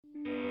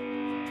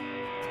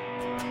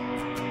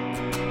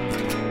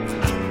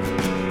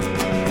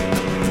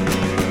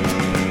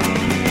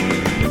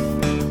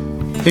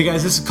Hey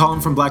guys, this is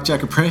Colin from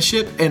Blackjack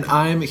Apprenticeship, and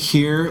I'm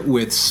here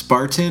with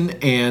Spartan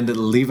and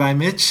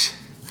levimich.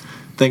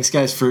 Thanks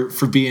guys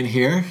for being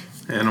here.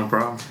 Yeah, no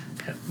problem.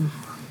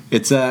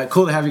 It's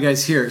cool to have you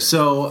guys here.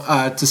 So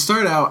to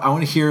start out, I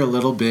want to hear a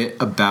little bit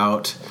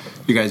about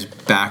your guys'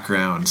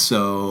 background.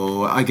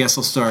 So I guess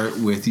I'll start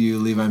with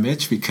you,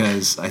 levimich,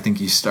 because I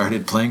think you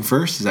started playing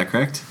first. Is that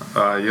correct?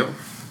 Yep.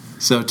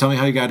 So tell me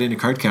how you got into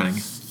card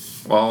counting.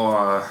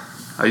 Well,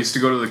 I used to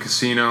go to the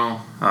casino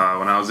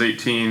when I was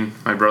 18.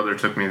 My brother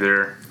took me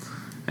there,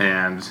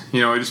 and we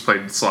just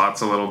played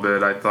slots a little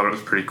bit. I thought it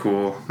was pretty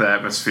cool, the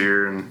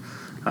atmosphere, and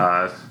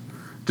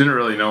didn't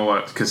really know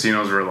what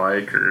casinos were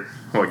like or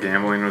what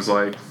gambling was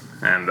like.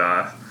 And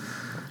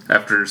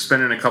after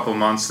spending a couple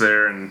months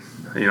there, and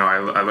I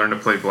learned to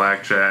play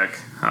blackjack.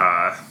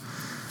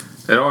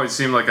 It always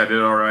seemed like I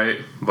did all right,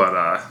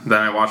 but then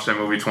I watched that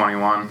movie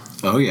 21.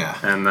 Oh yeah.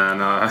 And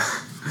then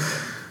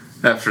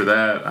after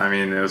that,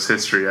 it was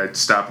history. I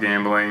stopped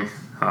gambling.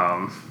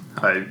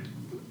 I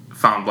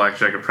found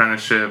Blackjack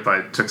Apprenticeship.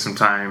 I took some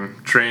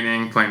time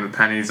training, playing the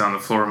pennies on the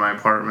floor of my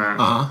apartment.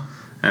 Uh-huh.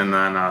 And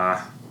then,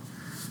 I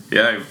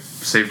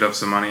saved up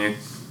some money,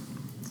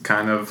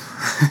 kind of.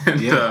 And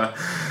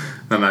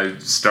then I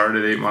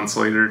started 8 months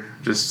later,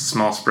 just a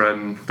small spread,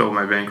 and built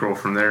my bankroll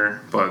from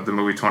there. But the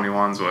movie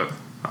 21's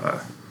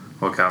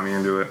what got me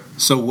into it.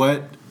 So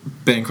what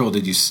bankroll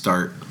did you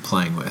start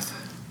playing with?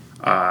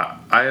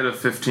 I had a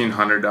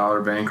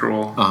 $1,500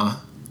 bankroll,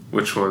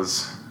 which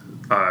was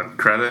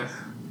credit.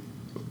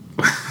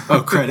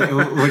 Oh, credit?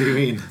 What do you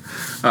mean?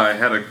 I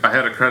had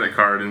a credit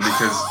card, and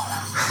because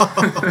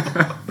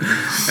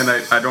and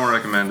I don't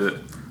recommend it,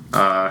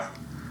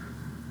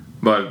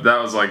 but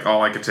that was like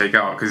all I could take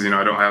out because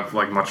I don't have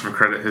like much of a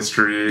credit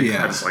history.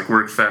 Yeah. I just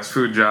worked fast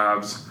food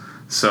jobs,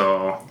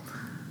 so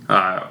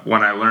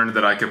when I learned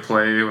that I could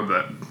play with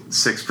a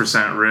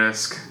 6%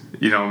 risk,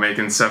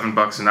 making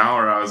 $7 an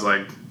hour, I was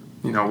like,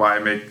 why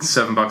make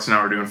 $7 an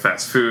hour doing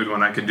fast food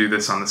when I could do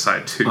this on the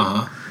side too?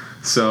 Uh-huh.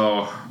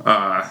 So,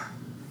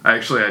 I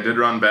did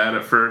run bad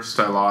at first.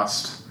 I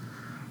lost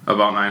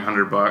about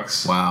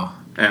 $900. Wow.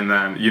 And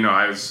then,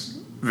 I was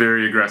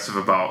very aggressive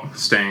about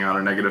staying out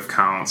of negative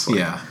counts.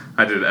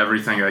 I did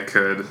everything I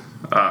could,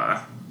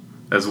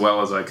 as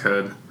well as I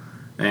could.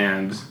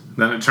 And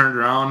then it turned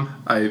around.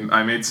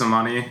 I made some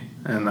money.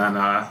 And then,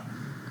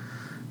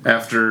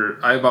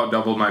 after I about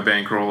doubled my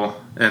bankroll,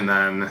 and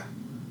then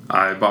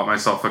I bought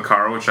myself a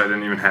car, which I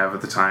didn't even have at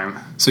the time.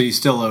 So you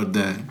still owed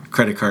the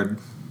credit card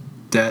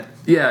debt?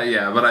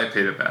 Yeah, but I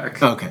paid it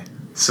back. Okay.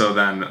 So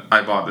then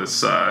I bought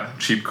this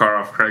cheap car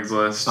off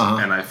Craigslist,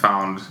 and I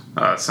found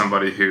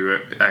somebody who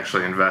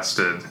actually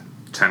invested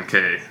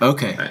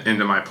 $10K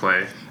into my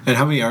play. And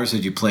how many hours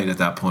had you played at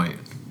that point?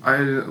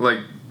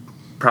 I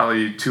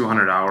probably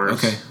 200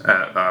 hours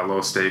at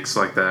low stakes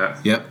like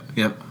that.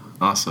 Yep.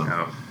 Awesome.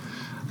 Yeah.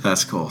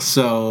 That's cool.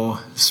 So,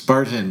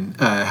 Spartan,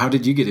 how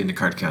did you get into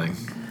card counting?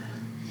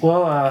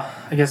 Well,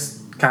 I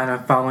guess kind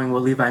of following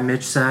what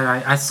levimich said,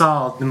 I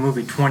saw the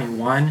movie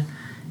 21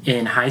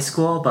 in high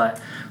school,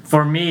 but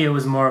for me it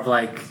was more of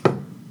like,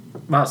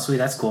 wow, sweet,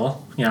 that's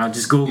cool.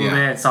 Just Googled it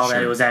and saw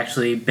that it was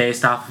actually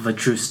based off of a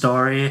true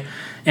story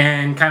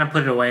and kind of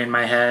put it away in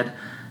my head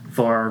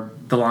for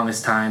the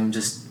longest time.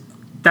 Just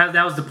that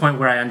was the point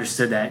where I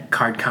understood that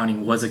card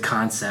counting was a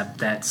concept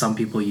that some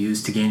people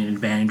use to gain an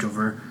advantage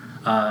over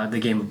the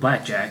game of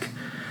blackjack.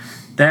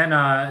 Then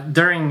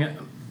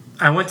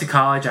I went to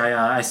college.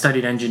 I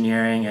studied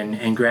engineering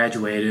and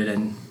graduated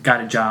and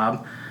got a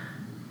job.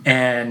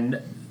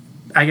 And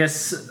I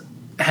guess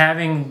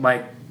having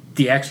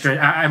the extra,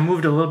 I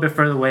moved a little bit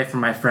further away from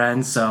my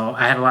friends, so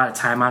I had a lot of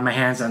time on my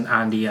hands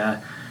on the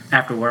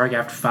after work,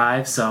 after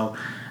 5. So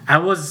I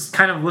was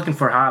kind of looking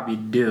for a hobby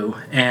to do.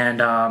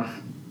 And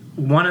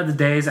one of the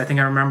days, I think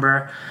I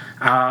remember,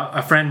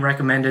 a friend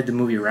recommended the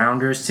movie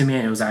Rounders to me,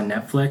 and it was on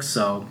Netflix,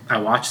 so I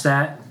watched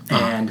that.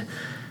 And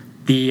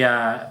the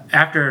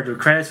after the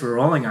credits were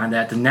rolling on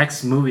that, the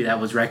next movie that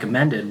was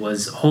recommended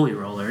was Holy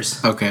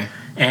Rollers. Okay.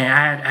 And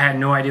I had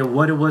no idea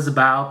what it was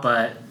about,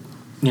 but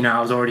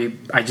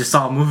I just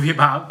saw a movie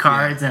about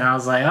cards, and I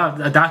was like,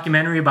 oh, a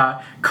documentary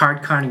about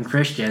card counting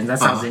Christians. That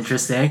sounds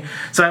interesting.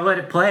 So I let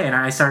it play, and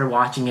I started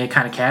watching it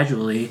kind of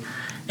casually.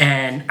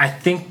 And I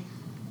think,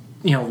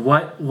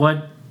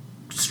 what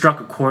struck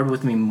a chord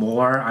with me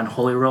more on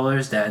Holy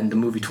Rollers than the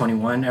movie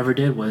 21 ever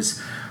did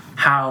was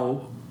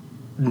how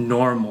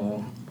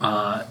normal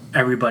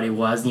everybody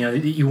was.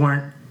 You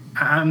weren't,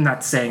 I'm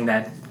not saying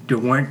that there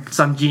weren't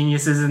some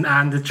geniuses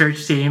on the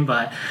church team,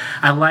 but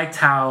I liked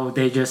how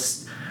they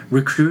just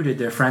recruited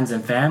their friends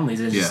and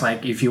families. It's just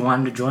like, if you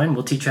wanted to join,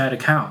 we'll teach you how to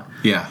count.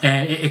 Yeah.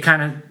 And it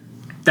kind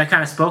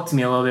of spoke to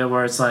me a little bit,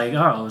 where it's like,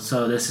 oh,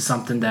 so this is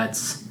something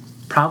that's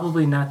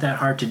probably not that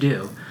hard to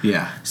do.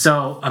 Yeah.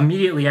 So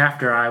immediately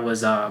after, I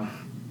was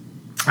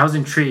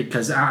intrigued,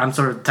 because I'm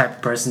sort of the type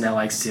of person that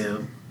likes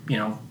to,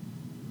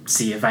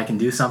 see if I can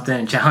do something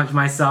and challenge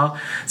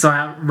myself. So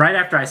right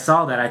after I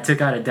saw that, I took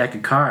out a deck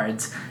of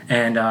cards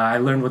and I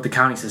learned what the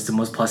counting system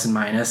was, plus and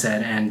minus,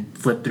 and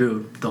flipped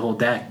through the whole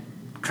deck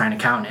trying to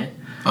count it.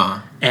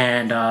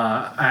 And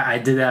I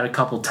did that a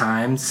couple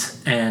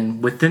times,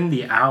 and within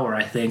the hour,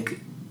 I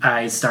think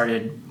I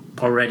started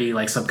already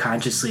like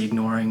subconsciously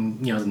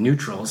ignoring, the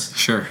neutrals.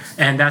 Sure.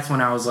 And that's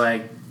when I was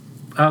like,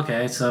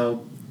 okay,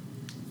 so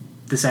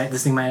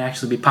this thing might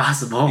actually be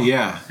possible.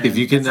 Yeah, and if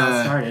you can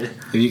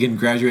if you can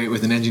graduate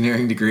with an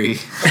engineering degree,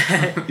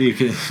 you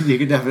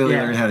can definitely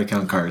learn how to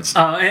count cards.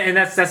 And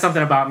that's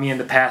something about me in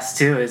the past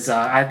too. Is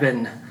I've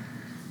been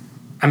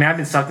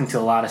sucked into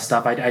a lot of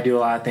stuff. I do a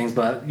lot of things,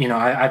 but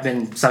I've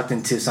been sucked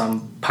into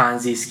some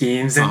Ponzi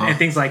schemes and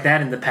things like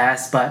that in the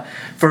past. But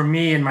for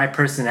me and my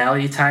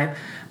personality type,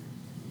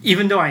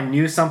 even though I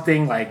knew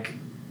something like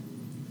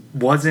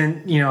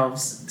wasn't,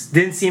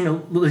 didn't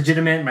seem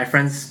legitimate, my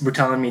friends were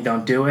telling me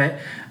don't do it,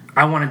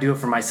 I want to do it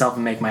for myself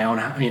and make my own,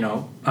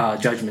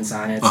 judgments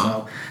on it.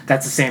 So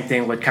that's the same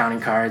thing with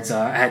counting cards.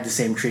 I had the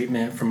same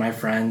treatment from my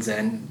friends,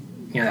 and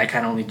that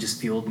kind of only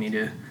just fueled me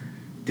to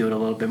do it a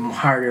little bit more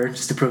harder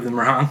just to prove them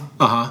wrong.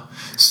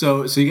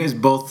 So you guys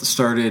both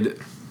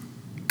started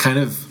kind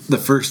of the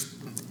first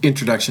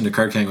introduction to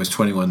card counting was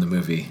 21 the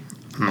movie.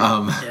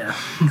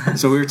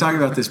 So we were talking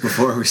about this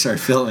before we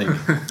started filming.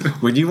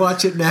 When you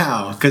watch it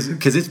now,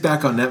 because it's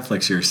back on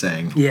Netflix, you were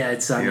saying. Yeah,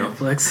 it's on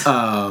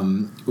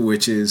Netflix.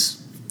 Which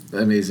is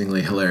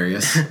amazingly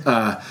hilarious.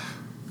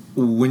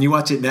 When you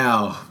watch it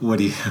now, what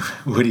do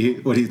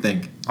you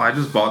think? I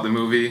just bought the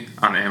movie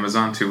on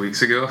Amazon 2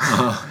 weeks ago.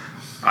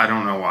 I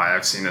don't know why.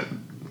 I've seen it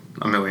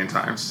a million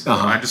times.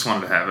 I just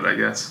wanted to have it, I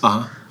guess.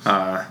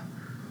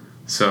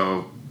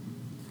 So,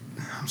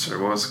 I'm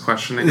sorry, what was the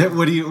question again?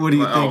 What do you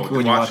think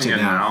when you watch it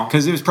now?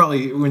 Because it was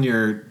probably when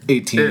you're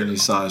 18 and you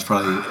saw it, was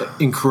probably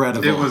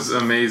incredible. It was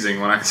amazing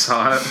when I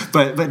saw it.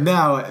 But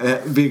now,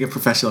 being a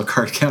professional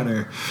card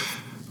counter,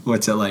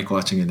 what's it like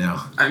watching it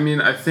now? I mean,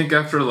 I think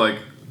after like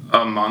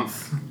a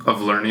month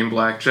of learning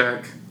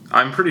blackjack,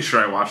 I'm pretty sure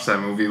I watched that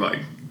movie like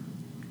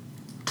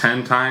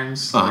 10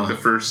 times, like the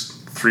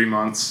first 3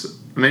 months,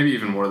 maybe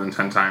even more than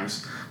 10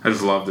 times. I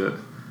just loved it.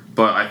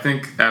 But I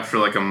think after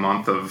like a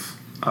month of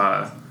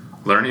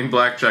learning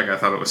blackjack, I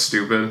thought it was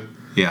stupid.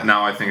 Yeah.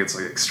 Now I think it's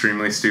like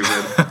extremely stupid.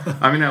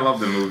 I mean, I love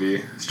the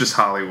movie. It's just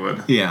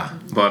Hollywood. Yeah.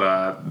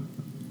 But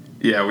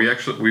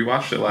we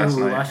watched it last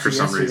night for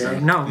some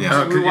reason. No,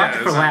 we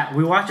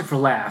watched it for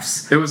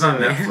laughs. It was on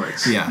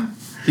Netflix. Yeah.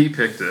 He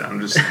picked it. I'm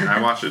just saying. I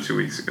watched it 2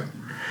 weeks ago.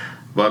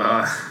 But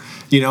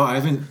I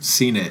haven't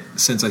seen it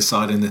since I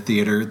saw it in the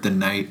theater the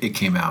night it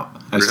came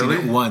out. I've seen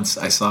it once.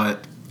 I saw it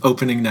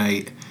opening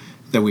night.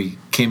 That we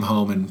came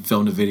home and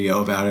filmed a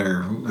video about it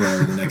or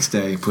whatever the next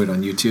day, put it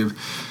on YouTube.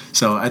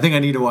 So I think I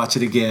need to watch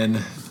it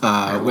again.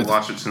 We'll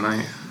watch it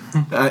tonight.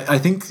 I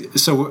think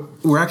so.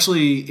 We're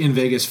actually in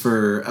Vegas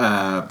for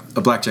a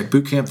Blackjack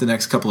Bootcamp the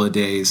next couple of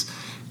days,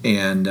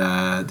 and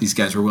these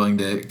guys were willing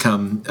to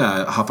come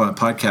hop on a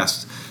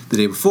podcast the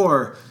day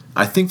before.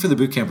 I think for the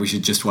bootcamp we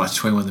should just watch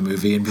 21 the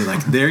movie and be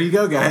like, there you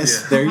go,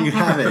 guys. There you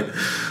have it.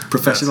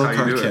 Professional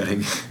card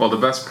counting. Well, the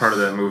best part of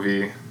that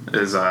movie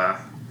is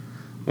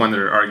when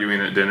they're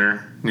arguing at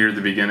dinner near the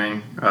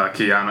beginning.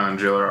 Kiana and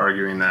Jill are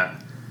arguing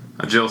that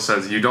Jill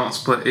says, you don't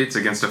split eights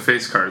against a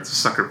face card. It's a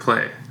sucker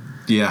play.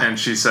 Yeah. And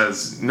she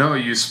says, no,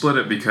 you split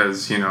it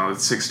because,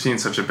 16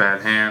 is such a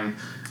bad hand.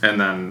 And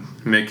then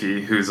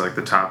Mickey, who's like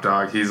the top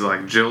dog, he's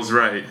like, Jill's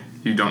right.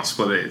 You don't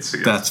split eights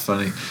against. That's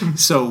funny.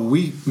 So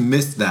we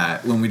missed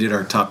that when we did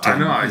our top 10. I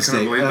know. I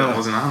couldn't believe that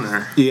wasn't on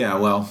there. Yeah,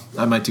 well,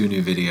 I might do a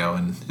new video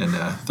and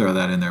throw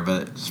that in there.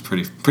 But it's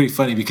pretty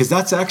funny because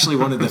that's actually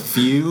one of the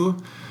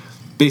few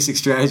basic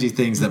strategy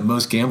things that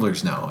most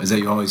gamblers know is that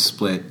you always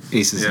split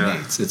aces and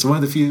eights. It's one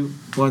of the few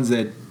ones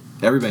that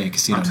everybody in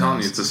casino knows. I'm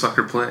telling you, it's a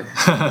sucker play.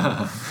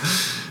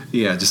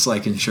 Yeah, just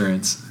like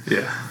insurance.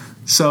 Yeah.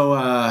 So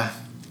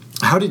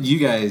how did you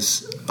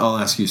guys, I'll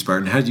ask you,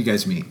 Spartan, how did you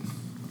guys meet?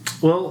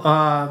 Well,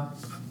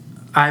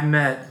 I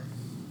met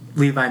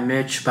Levi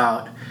Mitch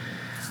about,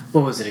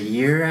 a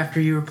year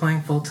after you were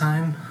playing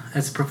full-time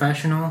as a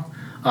professional?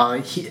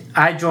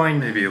 I joined...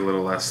 Maybe a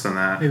little less than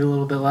that. Maybe a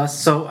little bit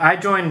less. So I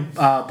joined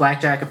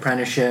Blackjack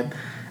Apprenticeship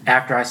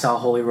after I saw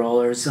Holy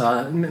Rollers.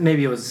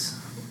 Maybe it was...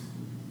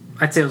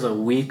 I'd say it was a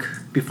week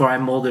before I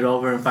molded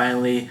over and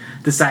finally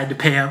decided to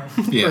pay up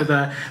for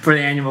the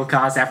annual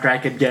cost after I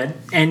could get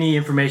any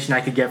information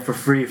I could get for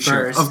free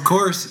first. Of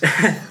course.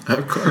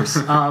 Of course.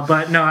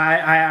 But no,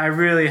 I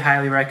really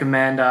highly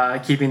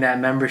recommend keeping that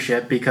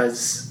membership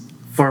because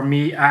for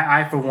me,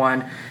 I for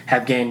one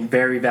have gained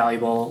very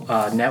valuable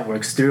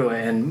networks through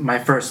it, and my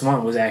first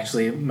one was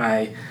actually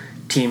my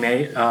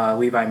teammate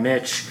Levi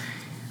Mitch.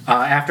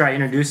 After I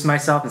introduced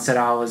myself and said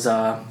I was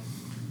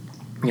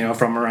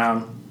from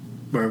around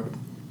where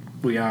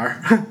we are,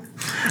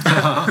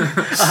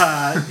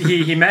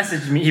 he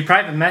messaged me. He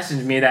private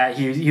messaged me that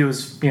he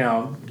was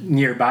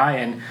nearby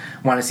and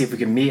wanted to see if we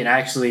could meet. And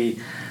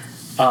actually,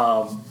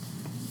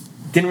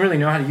 didn't really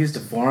know how to use the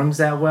forums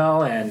that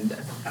well, and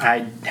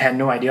I had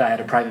no idea I had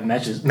a private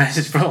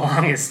message for the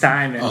longest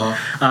time, and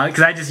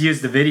because I just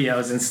used the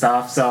videos and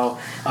stuff. So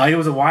it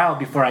was a while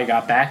before I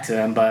got back to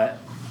him, but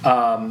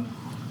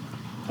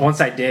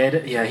once I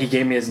did, he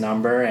gave me his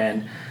number,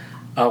 and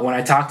when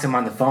I talked to him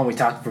on the phone, we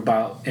talked for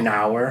about an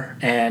hour,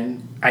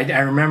 and I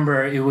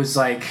remember it was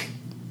like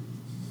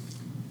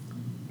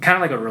kind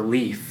of like a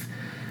relief,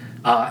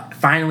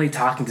 finally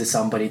talking to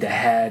somebody that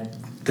had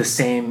the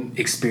same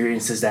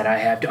experiences that I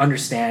have, to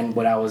understand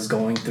what I was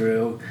going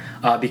through,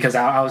 because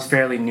I was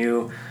fairly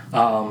new,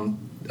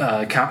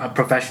 a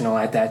professional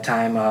at that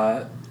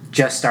time,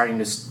 just starting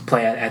to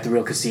play at the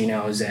real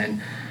casinos,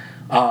 and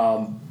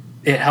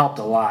it helped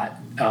a lot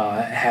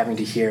having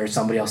to hear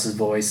somebody else's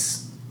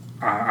voice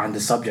on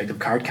the subject of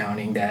card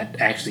counting that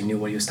actually knew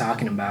what he was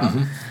talking about.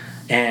 Mm-hmm.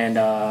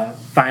 And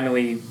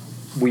finally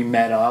we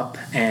met up,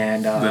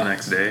 and the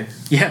next day.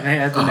 Yeah,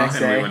 man, the next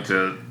day. We went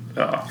to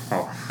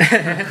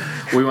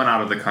we went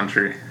out of the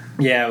country.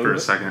 Yeah, for a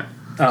second.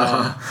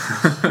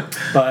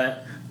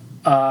 But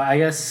I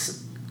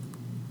guess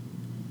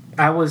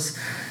I want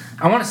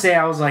to say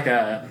I was like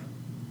a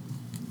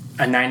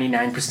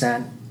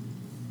 99%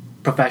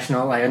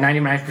 professional, like a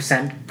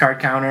 99% card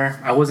counter.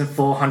 I wasn't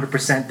full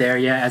 100% there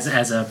yet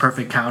as a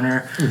perfect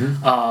counter,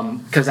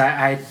 because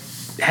I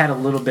had a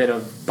little bit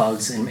of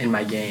bugs in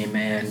my game,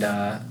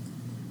 and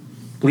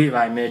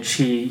Levi Mitch,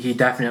 he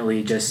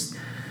definitely just,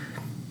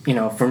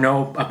 for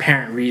no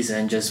apparent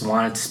reason, just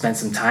wanted to spend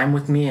some time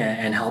with me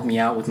and help me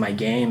out with my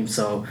game.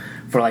 So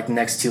for like the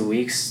next 2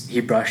 weeks,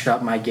 he brushed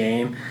up my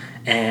game,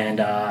 and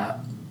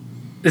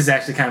this is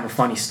actually kind of a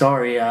funny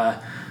story.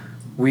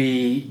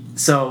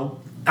 So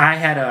I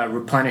had a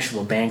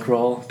replenishable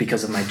bankroll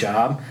because of my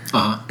job,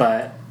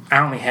 but I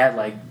only had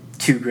like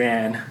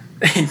 $2,000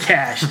 in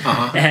cash,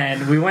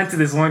 and we went to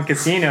this one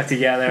casino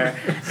together,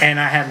 and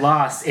I had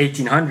lost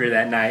 $1,800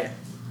 that night.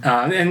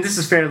 And this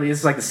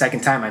is like the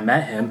second time I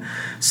met him.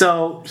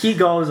 So he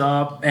goes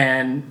up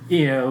and,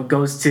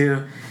 goes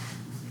to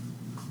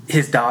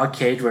his dog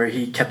cage where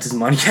he kept his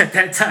money at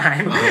that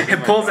time,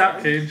 and pulls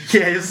out. Cage?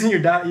 Yeah, it was in your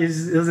dog. It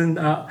was in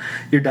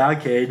your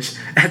dog cage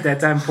at that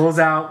time. Pulls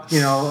out,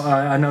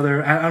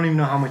 another. I don't even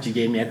know how much he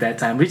gave me at that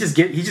time. But he just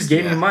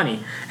gave me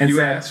money. And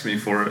you asked me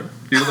for it.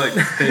 You were like,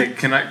 "Hey,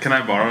 can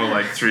I borrow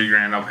like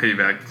 $3,000? I'll pay you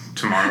back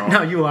tomorrow."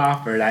 No, you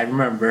offered. I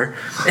remember.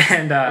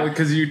 And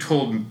because you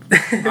told,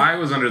 I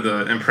was under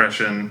the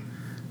impression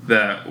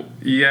that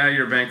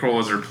your bankroll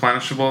was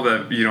replenishable.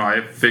 That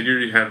I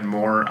figured you had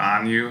more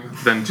on you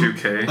than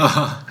 $2,000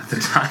 at the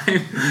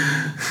time.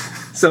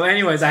 So,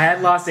 anyways, I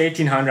had lost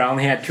 $1,800. I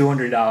only had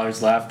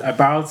 $200 left. I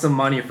borrowed some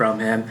money from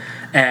him,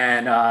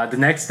 and the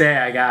next day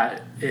I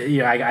got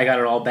I got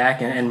it all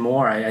back and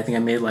more. I think I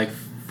made like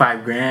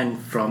 $5,000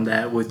 from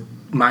that with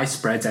my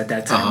spreads at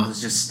that time. It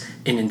was just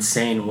an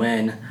insane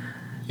win.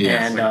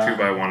 Yeah, and it's like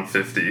 2 by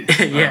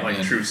 150. Yeah,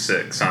 like true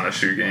 6 on a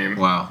shoe game.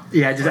 Wow.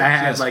 Yeah, I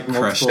had like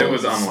multiple. It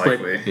was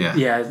unlikely.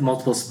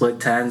 Multiple split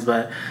tens,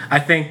 but I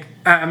think,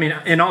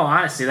 in all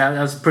honesty, that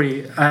was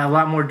pretty a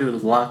lot more to do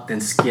with luck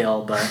than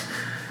skill. But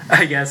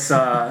I guess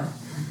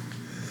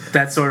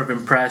that sort of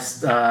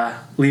impressed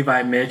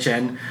Levi Mitch,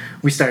 and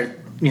we started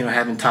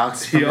having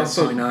talks. He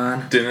also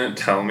didn't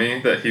tell me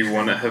that he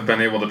wouldn't have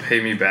been able to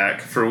pay me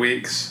back for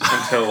weeks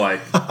until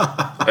like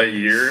a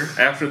year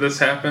after this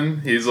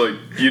happened. He's like,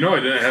 I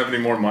didn't have any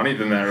more money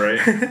than that, right?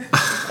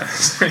 I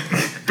was like,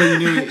 but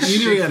you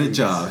knew he had a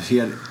job. He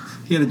had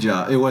a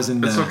job. It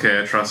wasn't. It's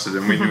okay. I trusted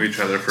him. We knew each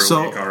other for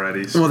a week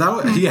already. So.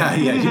 Well,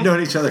 you've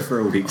known each other for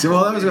a week. So,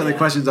 that was one of the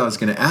questions I was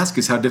going to ask: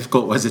 is how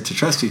difficult was it to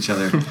trust each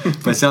other?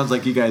 But it sounds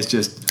like you guys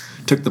just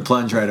took the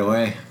plunge right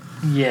away.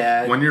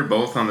 Yeah. When you're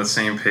both on the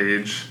same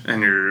page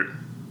and you're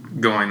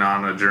going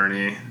on a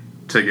journey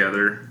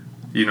together,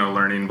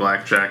 learning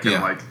blackjack,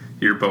 and like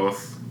you're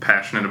both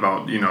passionate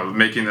about,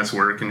 making this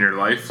work in your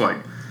life, like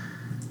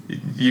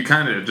you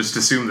kind of just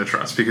assume the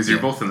trust because you're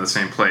both in the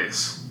same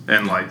place.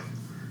 And like,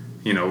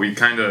 we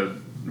kind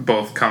of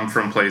both come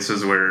from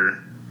places where,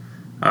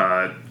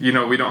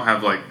 we don't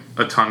have like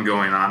a ton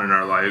going on in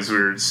our lives.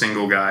 We're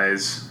single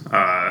guys,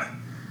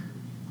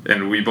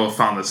 and we both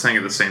found this thing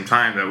at the same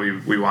time that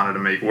we wanted to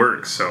make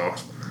work. So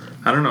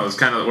I don't know. It's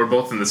kind of, we're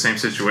both in the same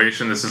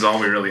situation. This is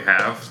all we really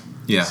have.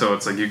 Yeah. So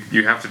it's like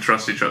you have to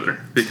trust each other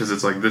because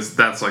it's like this.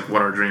 That's like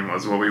what our dream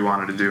was, what we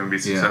wanted to do and be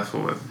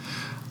successful with.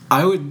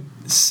 I would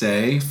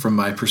say, from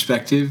my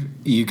perspective,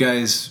 you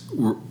guys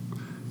were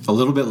a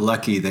little bit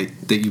lucky that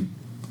you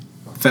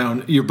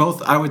found. You're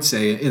both. I would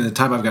say, in the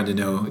time I've gotten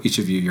to know each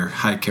of you, you're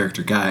high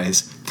character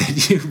guys.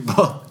 That you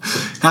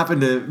both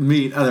happen to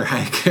meet other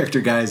high character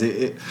guys.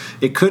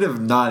 It could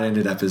have not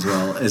ended up as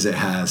well as it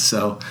has.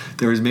 So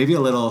there was maybe a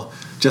little,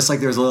 just like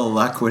there was a little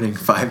luck winning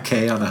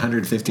 $5,000 on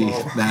 150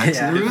 max.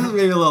 Yeah. There was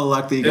maybe a little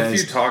luck that you guys.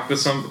 If you talk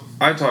to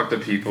I talk to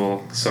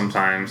people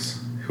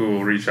sometimes who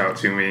will reach out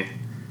to me,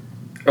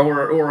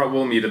 or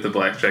we'll meet at the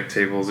blackjack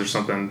tables or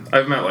something.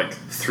 I've met like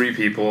 3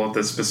 people at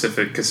this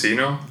specific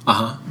casino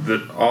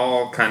that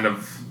all kind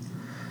of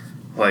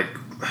like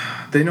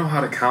they know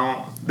how to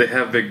count. They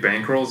have big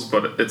bankrolls,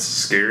 but it's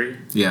scary.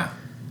 Yeah.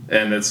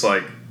 And it's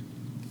like,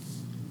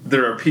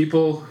 there are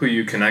people who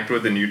you connect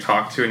with and you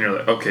talk to and you're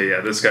like, okay,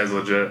 yeah, this guy's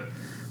legit.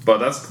 But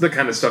that's the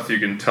kind of stuff you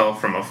can tell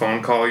from a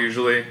phone call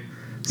usually.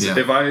 So Yeah.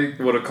 if I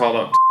would have called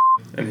up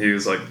and he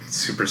was like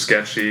super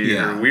sketchy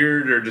or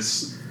weird or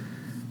just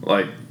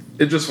like,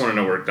 it just wouldn't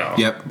have worked out.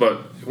 Yep.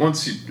 But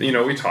once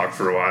we talked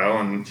for a while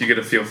and you get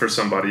a feel for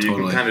somebody, you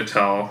can kind of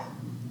tell.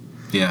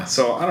 Yeah.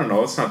 So I don't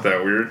know, it's not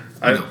that weird.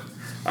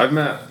 I've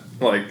met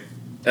like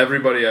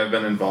everybody I've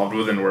been involved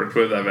with and worked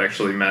with, I've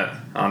actually met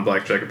on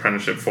Blackjack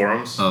Apprenticeship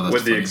forums,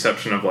 with the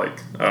exception of like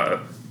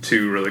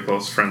 2 really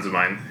close friends of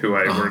mine who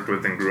I worked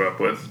with and grew up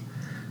with.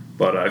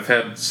 But I've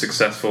had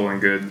successful and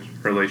good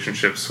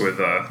relationships with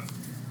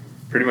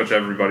pretty much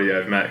everybody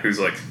I've met who's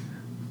like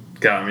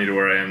got me to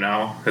where I am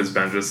now has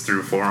been just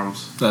through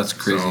forums. That's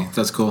crazy. So.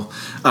 That's cool.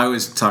 I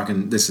was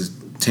talking, this is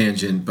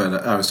tangent,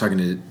 but I was talking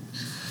to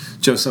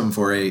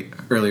BJA028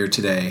 earlier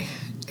today,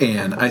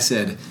 and I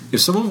said,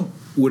 if someone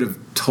would have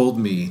told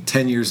me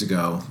 10 years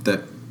ago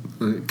that,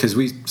 because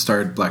we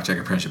started Blackjack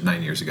Apprenticeship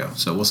 9 years ago,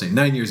 so we'll say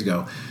 9 years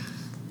ago,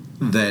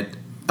 that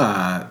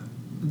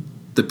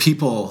the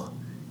people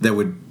that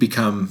would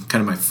become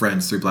kind of my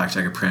friends through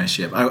Blackjack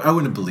Apprenticeship, I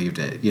wouldn't have believed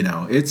it.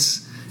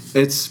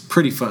 It's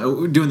pretty fun.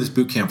 We're doing this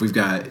boot camp. We've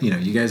got,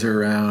 you guys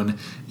are around,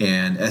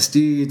 and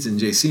S-Deeds and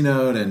JC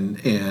Note and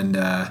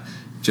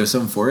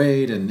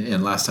BJA028,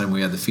 and last time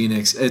we had the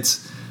Phoenix.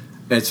 It's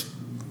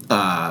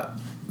a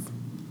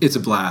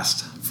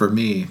blast for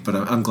me, but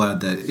I'm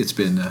glad that it's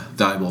been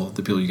valuable,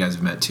 the people you guys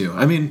have met too.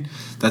 I mean,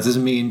 that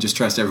doesn't mean just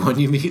trust everyone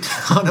you meet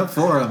on a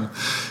forum,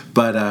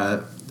 but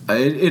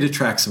it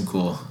attracts some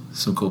cool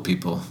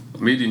people.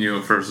 Meeting you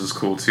at first was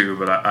cool too,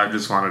 but I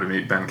just wanted to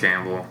meet Ben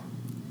Campbell.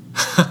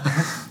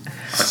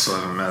 I still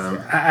haven't met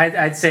him.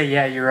 I'd say,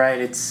 yeah, you're right.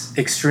 It's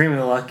extremely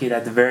lucky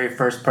that the very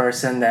first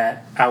person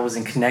that I was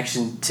in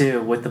connection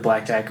to with the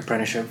Blackjack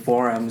Apprenticeship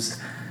forums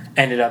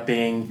ended up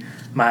being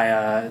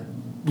my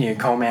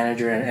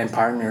co-manager and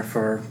partner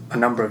for a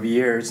number of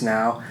years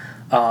now.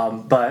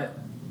 But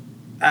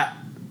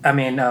I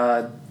mean,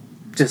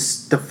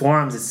 just the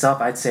forums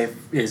itself, I'd say,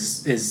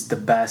 is the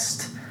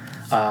best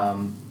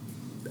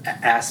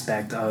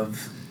aspect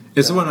of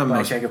the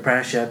Blackjack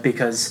Apprenticeship,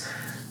 because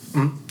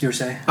you were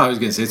saying? I was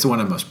going to say it's the one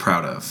I'm most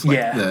proud of.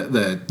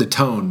 The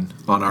tone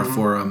on our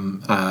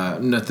forum.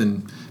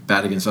 Nothing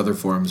bad against other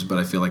forums, but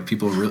I feel like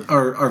people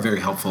are very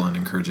helpful and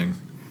encouraging.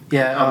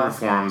 Yeah, other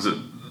forums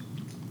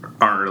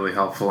aren't really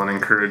helpful and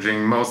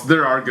encouraging.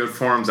 There are good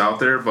forums out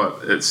there,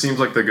 but it seems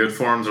like the good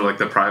forums are like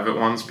the private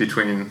ones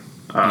between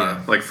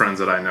like friends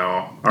that I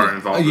know are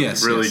involved in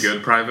really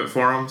good private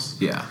forums.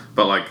 Yeah.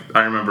 But like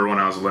I remember when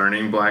I was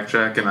learning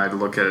blackjack and I'd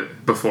look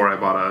at before I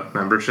bought a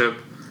membership.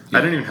 I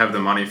didn't even have the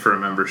money for a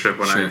membership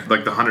when I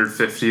like the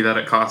 $150 that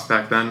it cost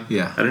back then.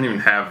 Yeah. I didn't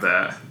even have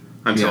that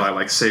until I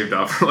like saved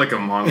up for like a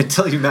month.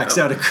 Until you maxed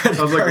out a credit card.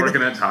 I was like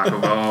working at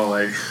Taco Bell.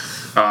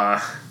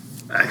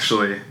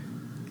 Actually,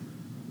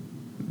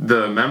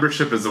 the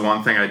membership is the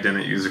one thing I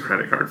didn't use a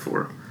credit card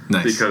for.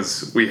 Nice.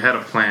 Because we had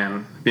a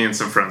plan. Me and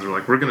some friends were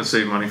like, we're going to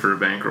save money for a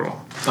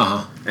bankroll.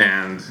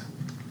 And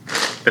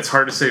it's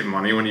hard to save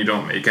money when you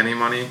don't make any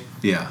money.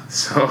 Yeah.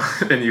 So,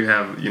 and you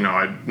have,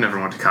 I never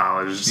went to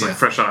college, just like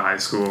fresh out of high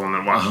school and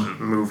then watched a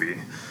movie.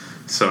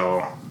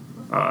 So,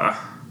 I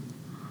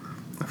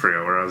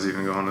forgot where I was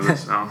even going to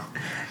this now.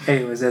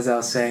 Anyways, as I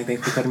was saying,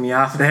 thanks for cutting me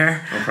off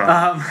there. No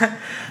problem.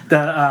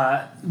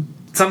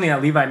 Something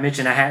that Levi, Mitch,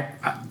 and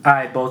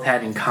I both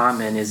had in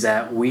common is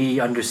that we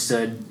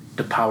understood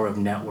the power of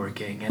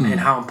networking and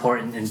how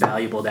important and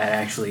valuable that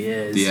actually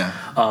is. Yeah.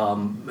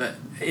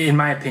 In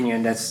my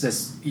opinion,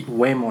 that's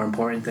way more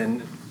important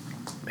than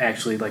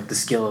actually like the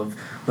skill of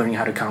learning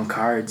how to count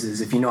cards.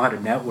 Is if you know how to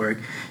network,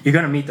 you're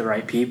going to meet the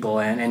right people,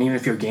 and even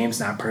if your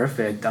game's not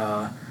perfect,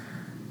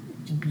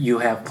 you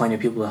have plenty of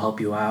people to help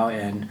you out.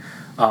 And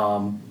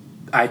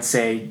I'd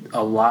say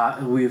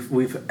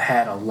we've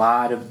had a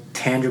lot of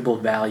tangible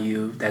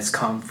value that's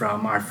come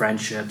from our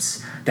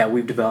friendships that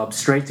we've developed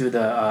straight through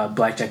the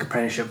Blackjack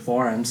Apprenticeship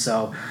Forum.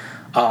 So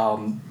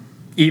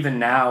even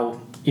now,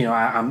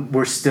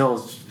 we're still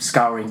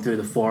scouring through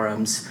the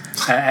forums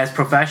as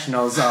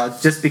professionals,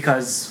 just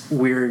because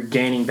we're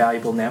gaining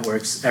valuable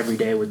networks every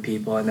day with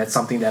people, and that's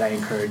something that I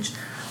encourage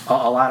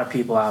a lot of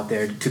people out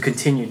there to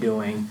continue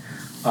doing,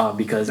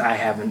 because I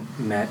haven't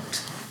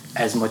met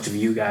as much of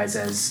you guys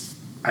as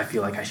I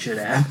feel like I should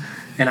have,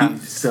 and I'm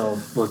still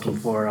looking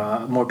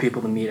for more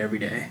people to meet every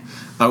day.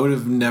 I would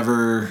have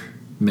never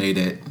made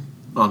it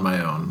on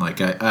my own. Like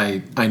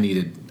I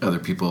needed other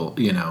people.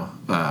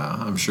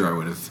 I'm sure I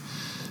would have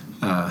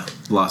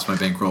lost my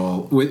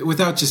bankroll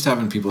without just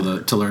having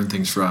people to learn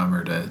things from,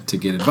 or to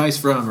get advice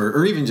from,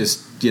 or even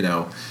just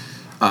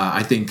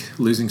I think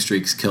losing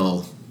streaks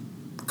kill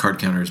card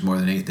counters more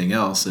than anything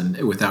else, and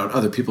without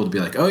other people to be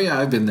like, oh yeah,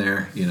 I've been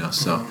there.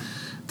 So.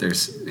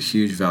 There's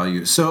huge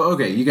value. So,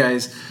 okay, you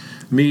guys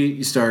meet,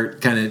 you start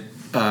kind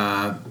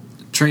of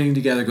training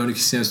together, going to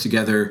casinos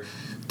together.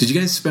 Did you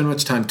guys spend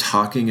much time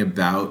talking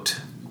about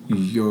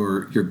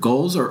your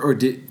goals, or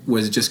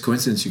was it just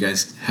coincidence you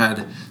guys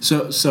had?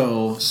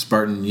 So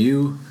Spartan,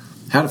 you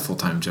had a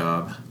full-time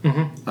job.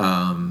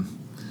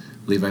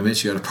 Levi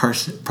Mitch, you had a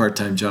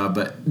part-time job,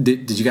 but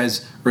did you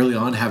guys early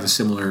on have a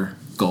similar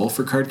goal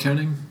for card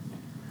counting?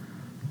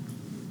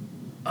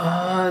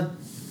 I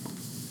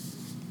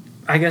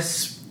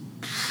guess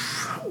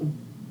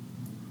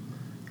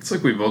it's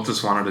like we both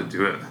just wanted to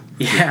do it.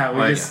 Yeah,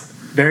 we're just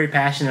very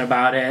passionate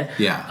about it.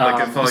 Yeah.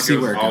 Like I felt like it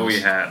was all we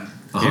had.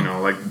 You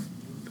know,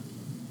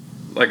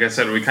 like I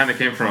said, we kind of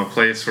came from a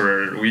place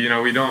where we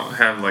don't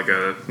have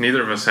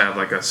neither of us had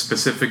like a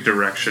specific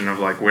direction of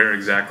like where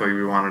exactly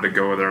we wanted to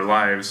go with our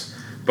lives,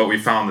 but we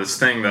found this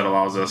thing that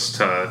allows us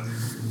to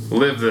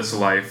live this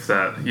life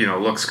that,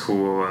 looks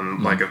cool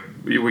and like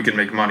we can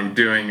make money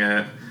doing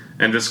it,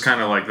 and just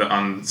kind of like the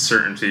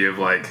uncertainty of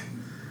like,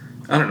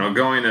 I don't know,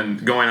 going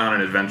on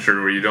an adventure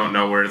where you don't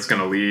know where it's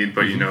going to lead,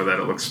 but you know that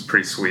it looks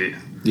pretty sweet.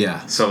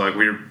 Yeah. So like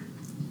we're,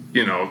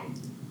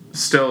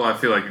 still I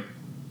feel like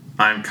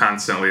I'm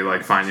constantly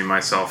like finding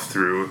myself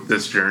through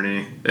this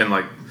journey and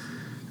like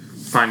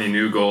finding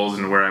new goals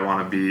and where I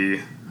want to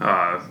be.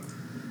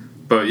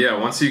 But yeah,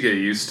 once you get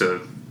used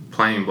to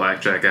playing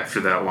blackjack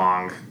after that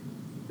long,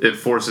 it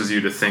forces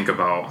you to think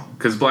about,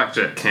 because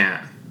blackjack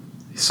can't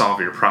solve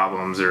your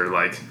problems, or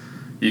like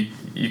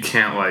you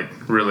can't like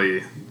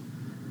really,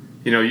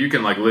 you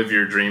can like live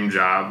your dream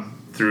job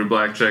through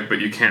blackjack,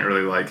 but you can't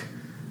really like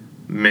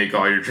make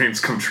all your dreams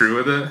come true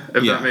with it,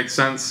 if that makes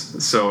sense.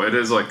 So it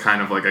is like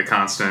kind of like a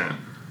constant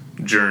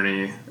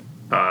journey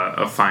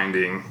of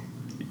finding,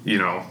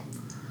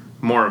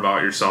 more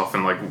about yourself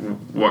and like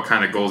what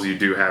kind of goals you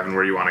do have and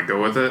where you want to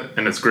go with it.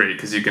 And it's great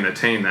because you can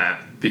attain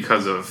that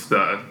because of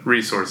the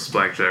resources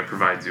blackjack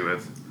provides you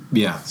with.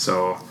 Yeah.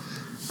 So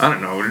I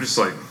don't know, we're just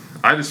like,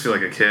 I just feel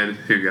like a kid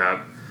who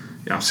got,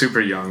 I'm super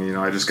young,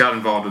 I just got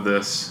involved with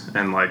this,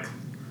 and like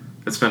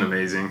it's been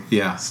amazing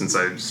since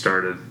I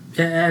started.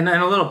 And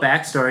a little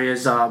backstory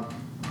is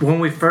when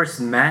we first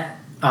met,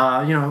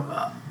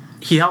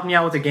 he helped me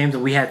out with the games,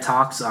 and we had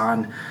talks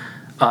on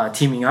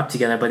teaming up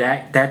together, but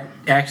that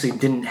actually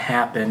didn't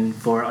happen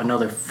for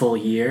another full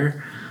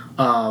year.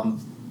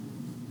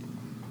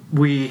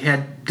 We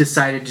had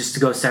decided just to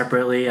go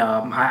separately.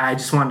 I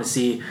just wanted to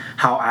see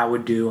how I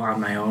would do on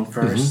my own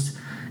first.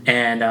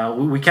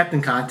 And we kept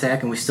in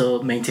contact, and we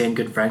still maintained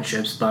good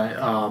friendships, but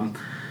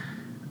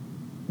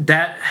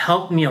that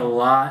helped me a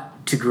lot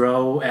to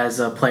grow as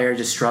a player,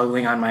 just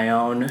struggling on my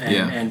own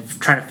and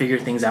trying to figure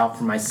things out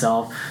for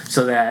myself,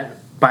 so that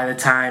by the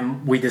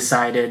time we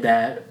decided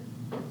that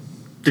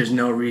there's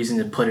no reason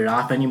to put it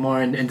off anymore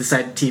and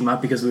decide to team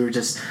up, because we were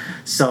just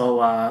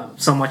so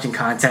much in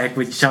contact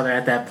with each other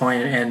at that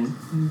point, and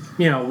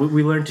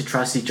we learned to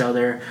trust each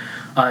other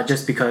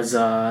just because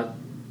I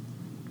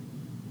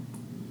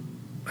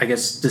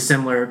guess the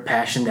similar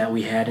passion that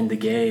we had in the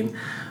game.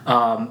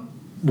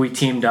 We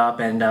teamed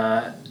up, and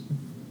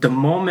the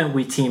moment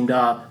we teamed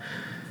up,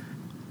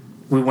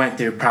 we went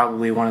through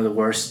probably one of the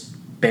worst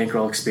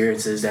bankroll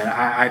experiences that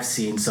I've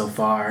seen so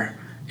far.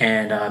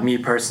 And me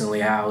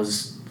personally, I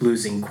was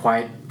losing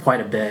quite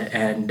a bit,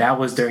 and that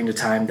was during the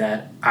time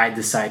that I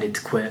decided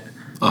to quit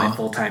my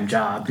full-time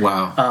job.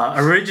 Wow.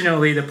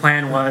 Originally, the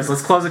plan was,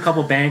 let's close a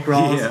couple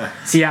bankrolls,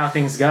 see how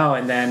things go,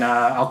 and then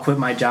I'll quit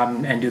my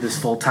job and do this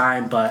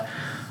full-time. But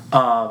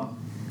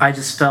I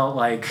just felt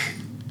like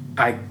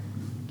I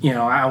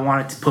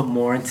wanted to put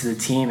more into the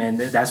team, and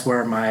that's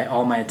where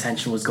all my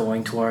attention was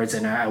going towards,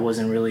 and I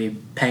wasn't really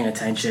paying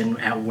attention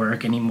at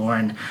work anymore,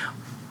 and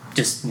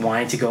just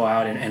wanting to go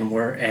out and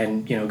work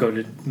and go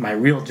to my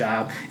real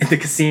job in the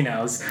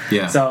casinos.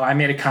 Yeah. So I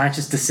made a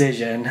conscious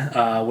decision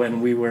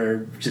when we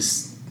were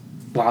just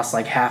lost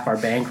like half our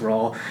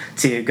bankroll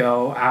to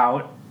go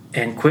out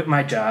and quit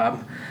my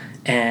job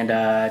and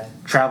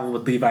travel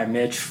with Levi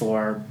Mitch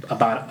for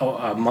about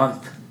a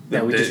month.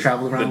 Just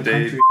traveled around the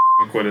country.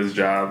 Quit his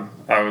job,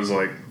 I was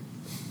like,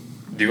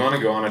 do you want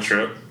to go on a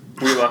trip?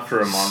 We left for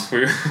a month.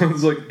 It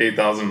was like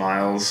 8,000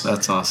 miles.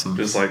 That's awesome.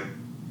 Just like,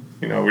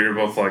 we were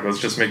both like, let's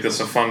just make this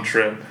a fun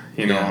trip.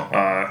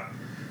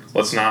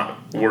 Let's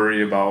not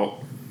worry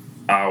about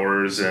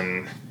hours,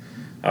 and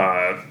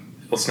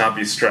let's not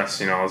be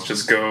stressed. Let's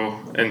just go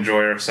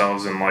enjoy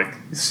ourselves and like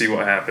see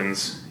what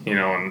happens.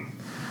 And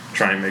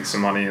try and make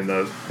some money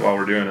while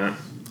we're doing it.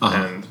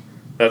 And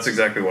that's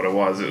exactly what it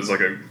was. It was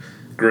like a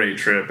great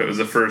trip. It was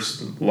the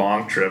first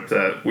long trip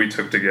that we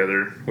took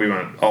together. We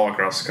went all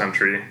across the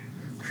country,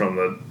 from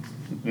the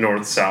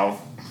north, south.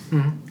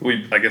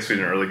 I guess we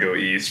didn't really go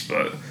east,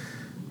 but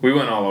we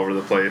went all over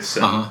the place,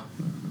 and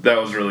that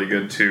was really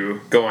good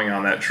too, going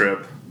on that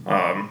trip.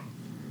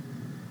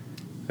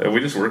 We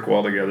just work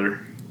well together.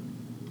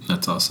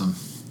 That's awesome.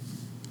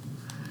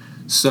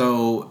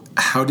 So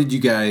how did you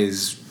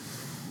guys,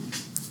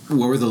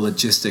 what were the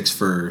logistics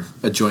for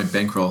a joint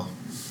bankroll?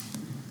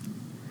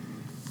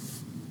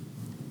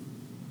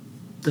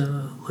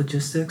 The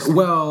logistics?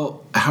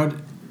 Well, how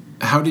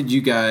did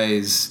you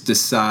guys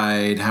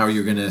decide how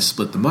you're going to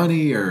split the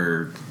money,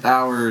 or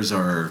hours,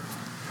 or...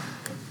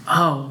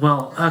 Oh,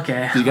 well,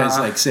 okay. Do you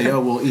guys say,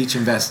 we'll each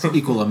invest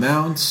equal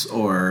amounts,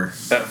 or...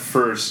 At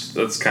first,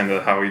 that's kind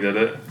of how we did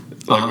it.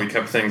 We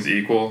kept things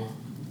equal.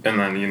 and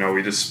then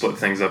we just split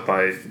things up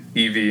by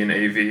EV and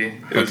AV.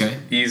 It was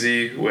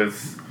easy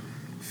with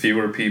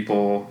fewer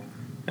people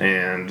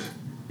and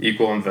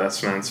equal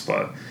investments,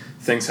 but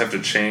things have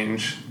to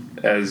change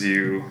as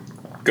you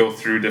go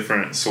through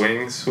different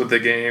swings with the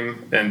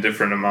game and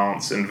different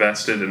amounts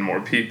invested in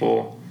more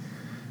people.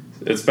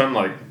 It's been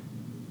like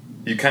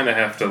you kind of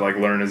have to like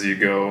learn as you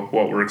go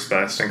what works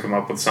best and come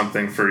up with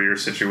something for your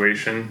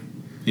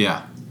situation.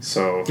 Yeah.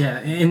 So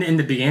yeah, in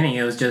the beginning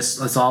it was just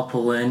let's all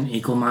pull in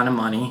equal amount of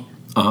money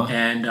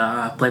and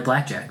play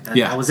blackjack.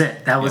 That was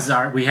it. That was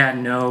we had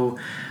no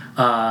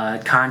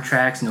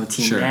contracts, no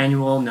team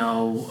manual,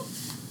 no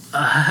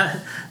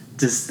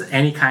just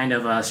any kind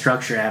of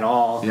structure at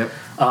all. Yep.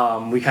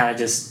 We kind of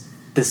just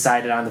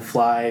decided on the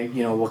fly,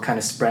 what kind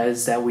of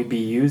spreads that we'd be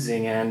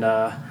using, and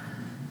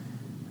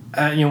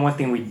one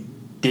thing we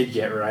did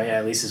get right,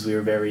 at least, is we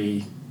were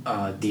very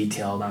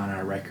detailed on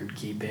our record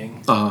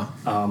keeping.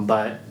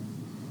 But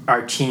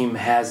our team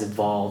has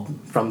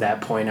evolved from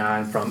that point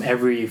on, from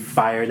every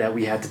fire that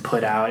we had to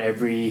put out,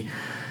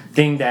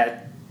 everything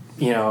that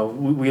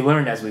we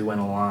learned as we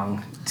went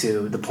along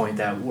to the point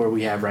that where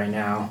we have right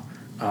now.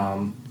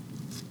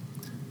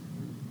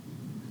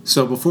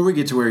 So before we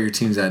get to where your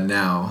team's at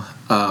now,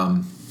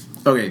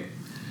 okay,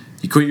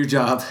 you quit your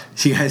job.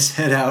 You guys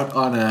head out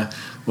on a,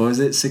 what was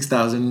it,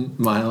 6,000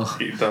 mile?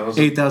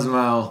 8,000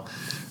 mile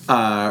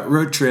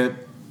road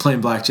trip playing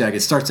blackjack.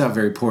 It starts out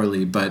very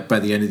poorly, but by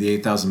the end of the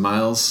 8,000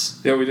 miles...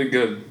 Yeah, we did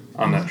good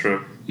on that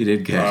trip. You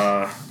did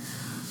good.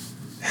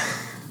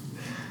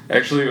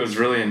 Actually, it was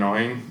really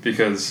annoying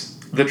because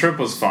the trip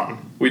was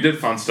fun. We did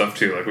fun stuff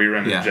too. Like we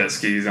rented jet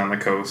skis on the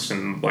coast,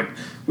 and like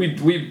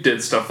we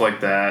did stuff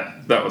like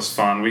that. That was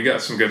fun. We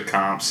got some good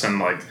comps and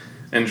like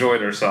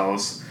enjoyed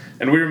ourselves,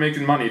 and we were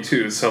making money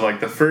too. So like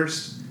the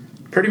first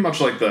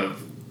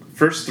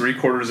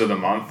 3/4 of the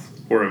month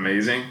were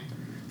amazing.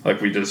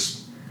 Like we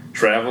just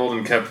traveled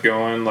and kept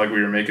going. Like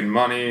we were making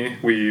money.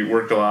 We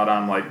worked a lot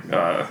on like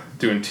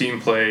doing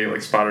team play,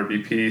 like spotter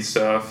BP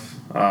stuff.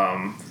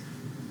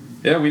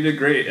 Yeah, we did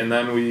great. And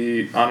then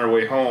on our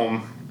way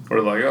home,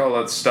 we're like, oh,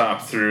 let's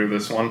stop through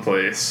this one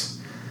place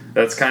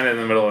that's kind of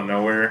in the middle of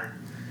nowhere.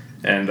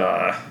 And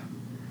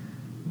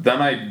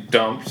then I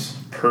dumped,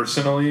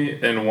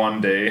 personally, in one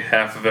day,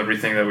 half of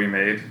everything that we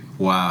made.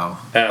 Wow.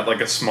 At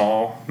like a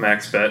small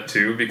max bet,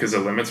 too, because the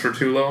limits were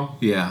too low.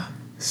 Yeah.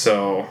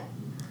 So,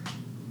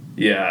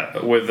 yeah,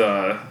 with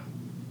a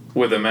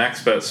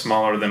max bet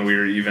smaller than we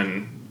were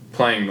even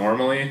playing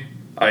normally,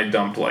 I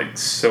dumped like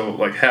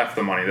half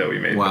the money that we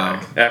made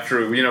back.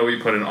 After we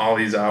put in all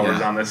these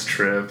hours on this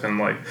trip, and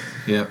like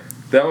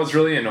that was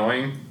really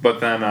annoying.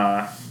 But then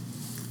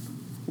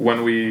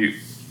when we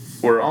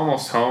were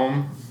almost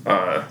home,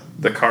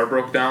 the car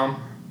broke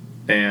down,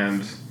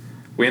 and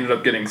we ended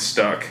up getting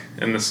stuck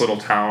in this little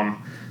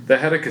town that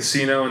had a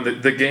casino,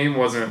 and the game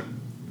wasn't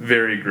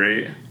very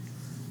great.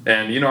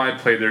 And I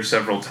played there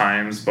several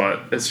times,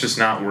 but it's just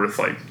not worth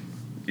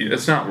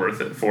it's not worth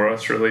it for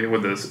us really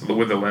with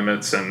the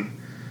limits and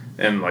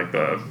like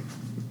the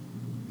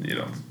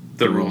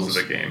the rules of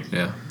the game.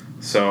 Yeah.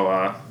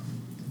 So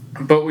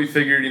but we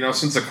figured,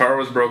 since the car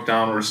was broke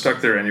down, we were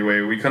stuck there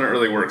anyway. We couldn't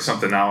really work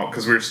something out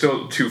because we were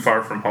still too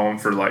far from home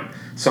for like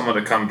someone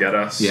to come get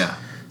us. Yeah.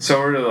 So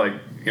we're like,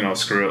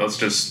 screw it. Let's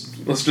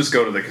just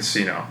go to the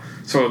casino.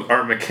 So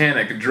our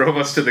mechanic drove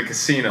us to the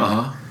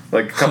casino.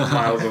 Like a couple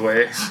miles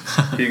away.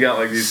 He got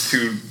like these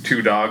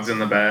two dogs in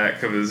the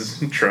back of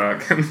his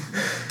truck.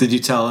 Did you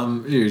tell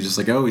him? You're just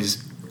like, oh, we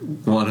just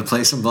want to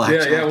play some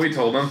blackjack? Yeah, we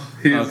told him.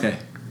 Okay.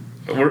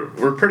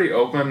 We're pretty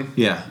open,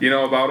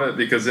 about it,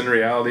 because in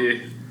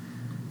reality,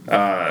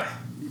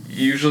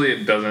 usually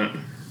it doesn't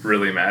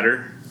really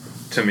matter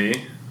to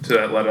me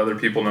to let other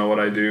people know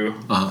what I do,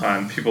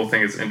 and people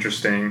think it's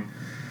interesting.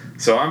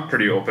 So I'm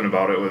pretty open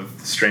about it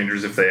with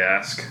strangers if they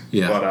ask.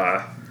 Yeah.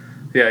 But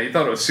he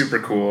thought it was super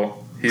cool.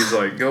 He's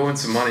like, go win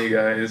some money,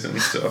 guys. And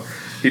so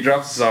he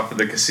drops us off at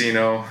the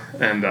casino,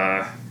 and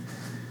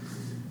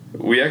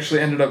we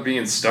actually ended up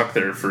being stuck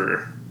there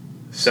for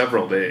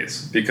several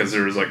days because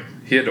there was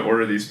he had to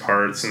order these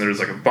parts, and there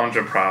was a bunch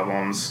of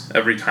problems.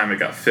 Every time it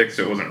got fixed,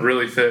 it wasn't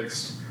really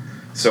fixed.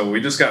 So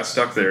we just got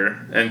stuck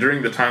there. And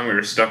during the time we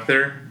were stuck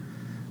there,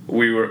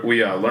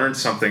 we learned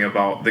something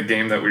about the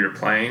game that we were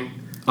playing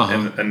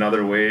and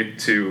another way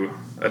to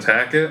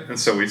attack it. And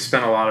so we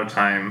spent a lot of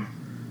time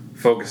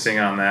focusing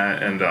on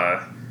that, and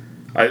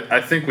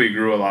I think we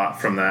grew a lot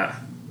from that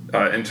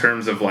in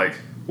terms of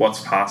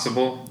what's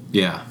possible.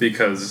 Yeah.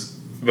 Because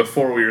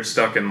before we were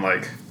stuck in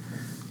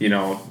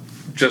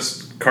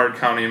just card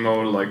counting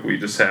mode, we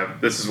just have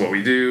this is what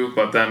we do.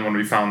 But then when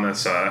we found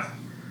this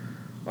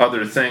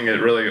other thing, it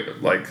really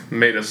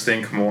made us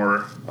think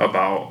more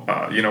about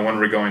when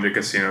we're going to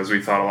casinos,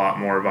 we thought a lot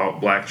more about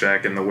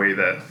blackjack and the way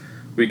that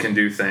we can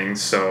do things.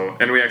 So,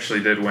 and we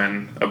actually did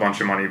win a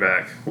bunch of money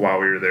back while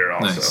we were there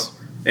also. Nice.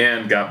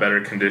 And got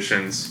better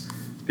conditions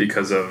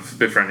because of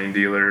befriending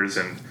dealers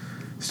and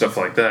stuff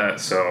like that.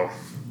 So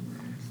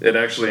it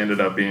actually ended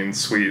up being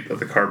sweet that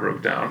the car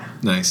broke down.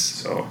 Nice.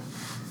 So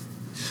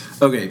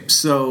okay,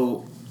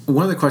 so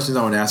one of the questions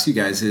I want to ask you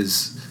guys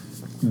is,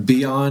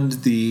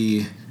 beyond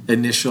the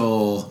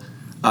initial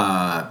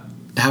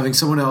having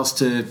someone else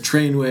to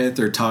train with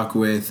or talk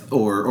with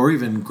or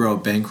even grow a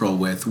bankroll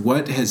with,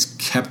 what has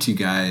kept you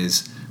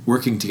guys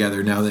working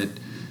together now that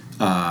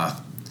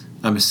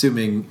I'm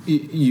assuming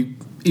you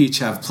each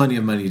have plenty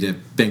of money to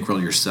bankroll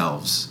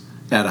yourselves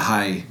at a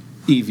high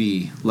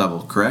EV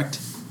level, correct?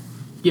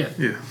 Yeah.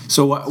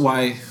 So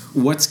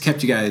what's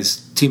kept you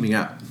guys teaming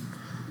up?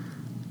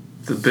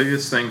 The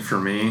biggest thing for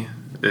me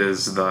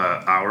is the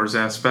hours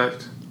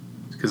aspect,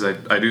 because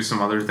I do some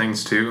other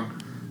things too,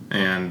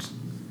 and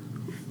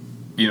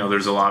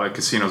there's a lot of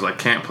casinos I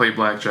can't play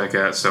blackjack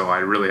at, so I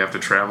really have to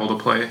travel to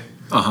play.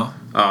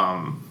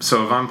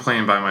 So if I'm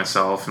playing by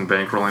myself and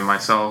bankrolling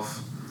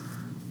myself,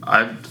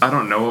 I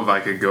don't know if I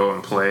could go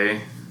and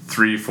play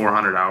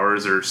 300-400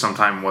 hours or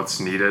sometime what's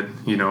needed,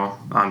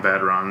 on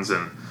bad runs,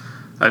 and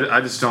I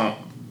just don't.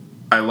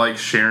 I like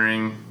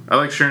sharing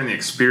the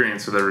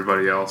experience with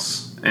everybody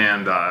else,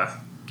 and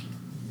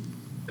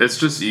it's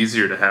just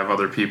easier to have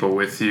other people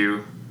with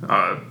you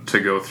to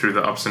go through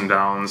the ups and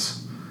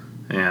downs,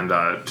 and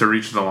to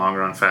reach the long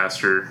run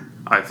faster,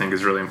 I think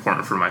is really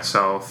important for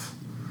myself.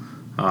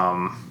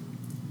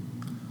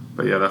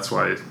 But yeah, that's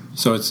why.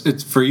 So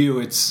it's for you.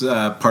 It's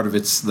part of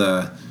it's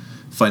the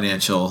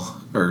financial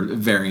or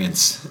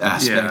variance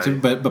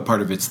aspect, but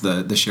part of it's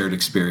the shared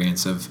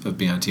experience of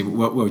being on a team.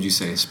 What would you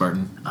say,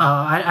 Spartan?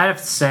 I'd have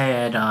to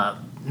say it.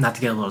 Not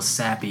to get a little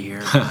sappy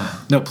here.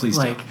 No, please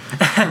don't.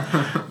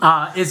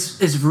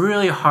 It's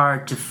really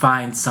hard to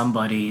find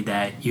somebody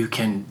that you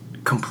can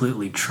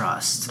completely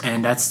trust,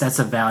 and that's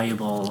a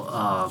valuable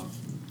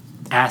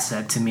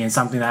asset to me, and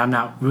something that I'm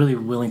not really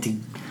willing to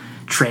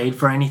trade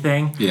for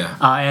anything. Yeah.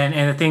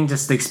 And the thing,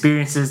 just the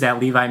experiences that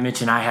Levi,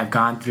 Mitch, and I have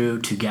gone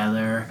through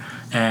together,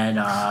 and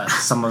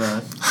some of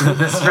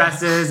the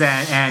stresses,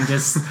 and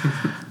just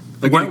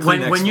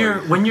when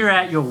you're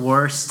at your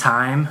worst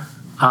time,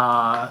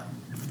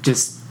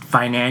 just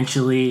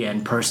financially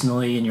and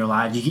personally in your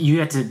life, you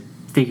have to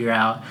figure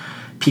out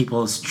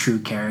people's true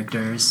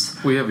characters.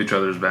 We have each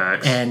other's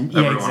backs, and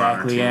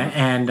exactly,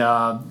 and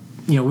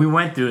we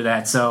went through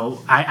that,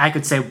 so I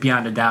could say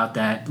beyond a doubt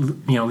that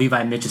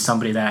Levi Mitch is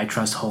somebody that I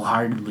trust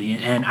wholeheartedly,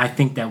 and I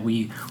think that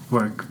we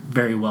work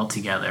very well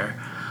together.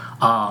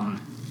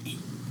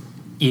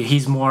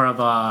 He's more of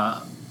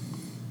a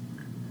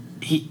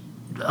he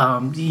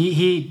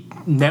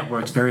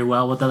networks very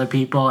well with other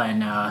people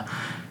and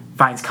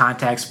finds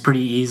contacts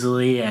pretty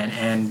easily,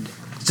 and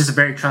just a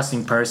very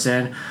trusting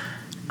person.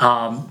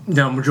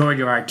 The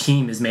majority of our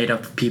team is made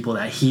up of people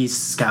that he's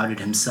scouted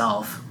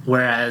himself,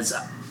 whereas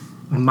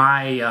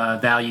my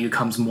value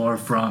comes more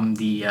from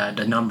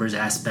the numbers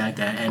aspect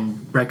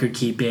and record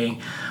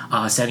keeping,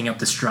 setting up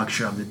the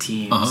structure of the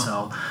team.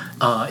 So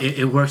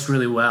it works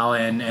really well,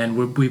 and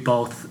we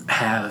both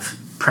have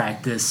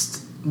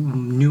practiced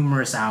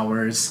numerous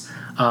hours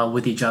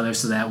with each other,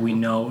 so that we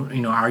know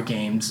our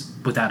games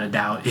without a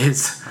doubt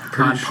is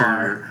on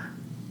par.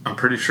 I'm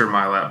pretty sure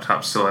my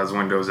laptop still has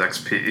Windows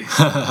XP.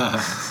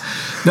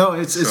 No,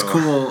 it's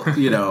cool.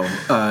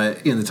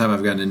 In the time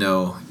I've gotten to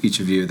know each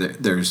of you,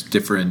 that there's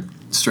different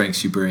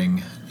strengths you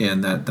bring,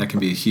 and that can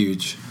be a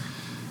huge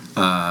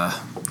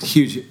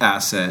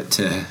asset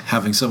to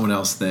having someone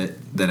else that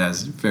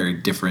has very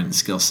different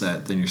skill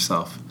set than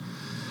yourself.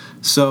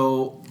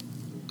 So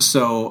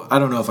I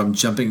don't know if I'm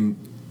jumping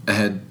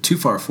ahead too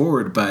far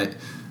forward, but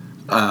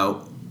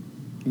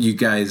you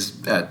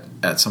guys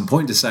at some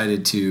point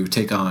decided to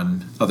take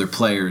on other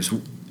players.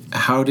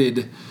 How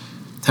did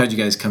you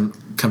guys come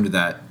to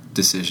that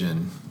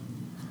decision?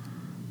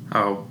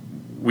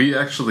 We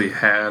actually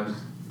had.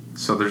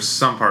 So there's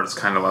some parts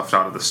kind of left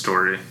out of the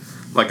story.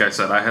 Like I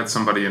said, I had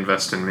somebody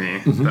invest in me.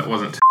 That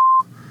wasn't.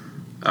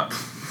 That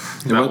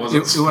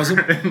wasn't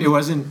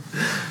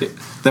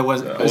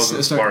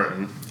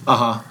Spartan.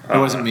 It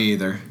wasn't me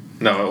either.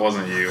 No, it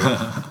wasn't you.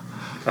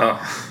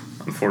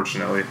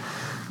 Unfortunately,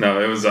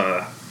 no. It was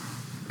a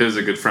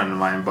good friend of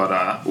mine.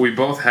 But we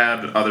both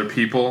had other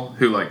people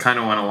who kind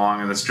of went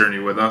along in this journey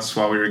with us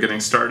while we were getting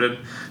started.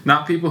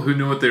 Not people who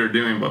knew what they were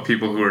doing, but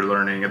people who were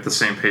learning at the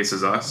same pace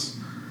as us.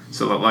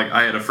 So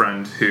I had a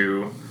friend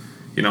who,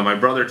 my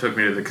brother took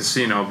me to the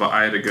casino, but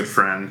I had a good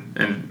friend,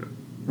 and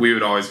we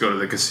would always go to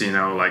the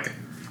casino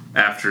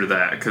after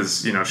that,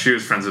 because she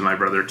was friends with my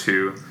brother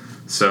too.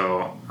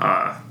 So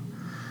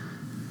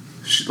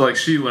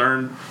she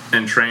learned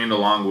and trained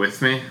along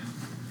with me.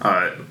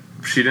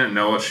 She didn't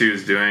know what she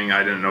was doing.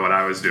 I didn't know what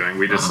I was doing.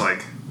 We just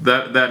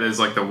that is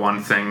the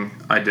one thing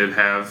I did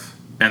have,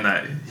 and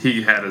that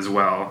he had as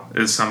well,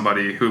 is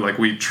somebody who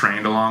we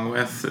trained along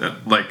with,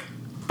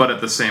 but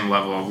at the same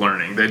level of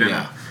learning.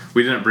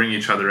 We didn't bring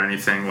each other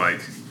anything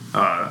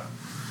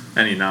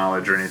any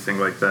knowledge or anything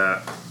like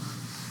that.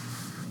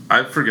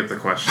 I forget the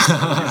question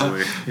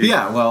easily.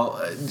 Yeah,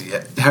 well,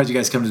 how did you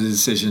guys come to the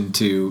decision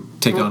to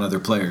take on other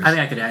players? I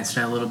think I could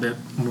answer that a little bit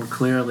more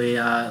clearly.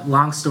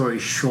 Long story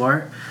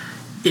short,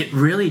 it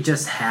really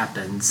just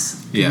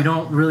happens.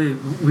 Yeah.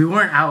 We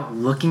weren't out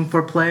looking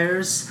for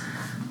players,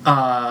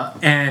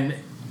 and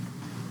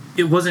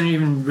it wasn't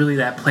even really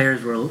that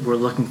players were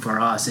looking for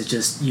us. It's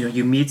just,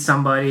 you meet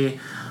somebody,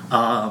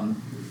 and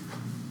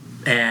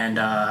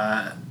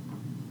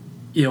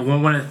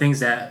one of the things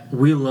that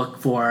we look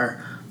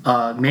for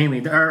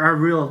mainly, our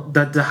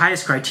the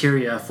highest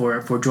criteria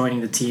for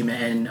joining the team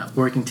and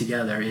working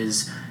together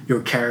is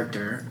your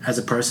character as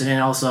a person,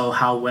 and also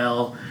how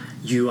well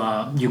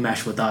you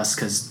mesh with us.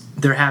 Because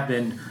there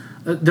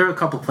are a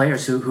couple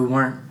players who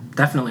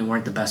definitely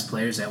weren't the best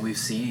players that we've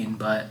seen,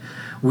 but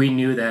we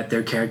knew that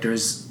their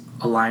characters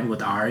aligned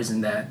with ours,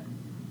 and that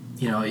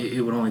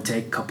it would only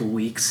take a couple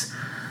weeks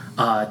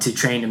to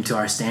train them to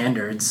our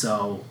standards.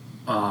 So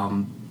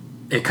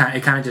it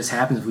kind of just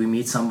happens if we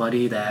meet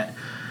somebody that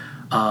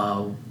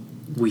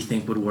we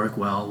think would work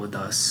well with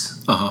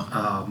us.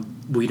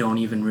 We don't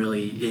even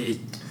really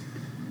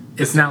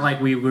it's not like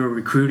we were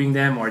recruiting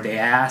them or they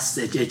asked.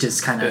 It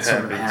just kind of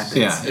sort of happens.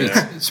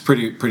 Yeah, it's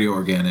pretty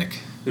organic.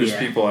 There's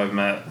people I've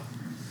met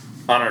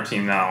on our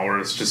team now where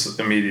it's just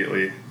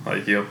immediately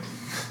like, yep.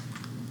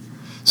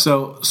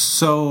 So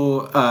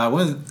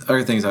one of the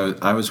other things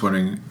I was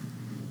wondering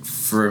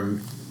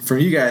from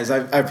you guys,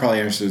 I probably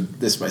understood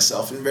this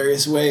myself in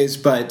various ways,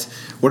 but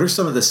what are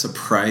some of the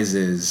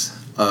surprises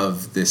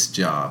of this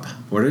job?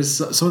 What are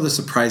some of the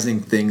surprising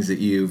things that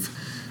you've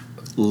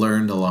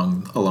learned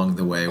along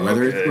the way,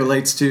 whether it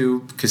relates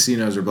to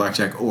casinos or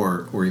blackjack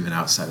or even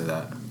outside of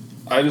that?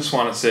 I just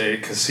want to say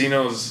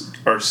casinos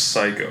are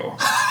psycho.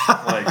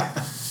 Like,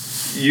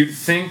 you'd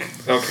think,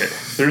 okay,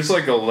 there's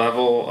like a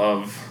level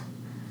of,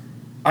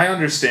 I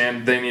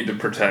understand they need to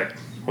protect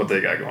what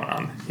they got going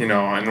on,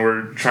 and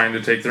we're trying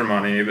to take their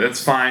money.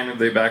 That's fine if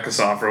they back us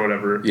off or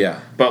whatever. Yeah.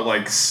 But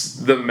like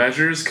the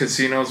measures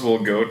casinos will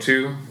go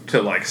to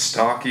like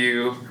stalk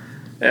you,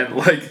 and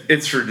like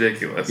it's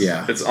ridiculous.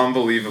 Yeah. It's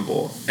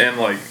unbelievable. And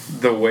like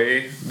the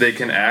way they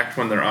can act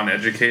when they're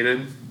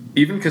uneducated,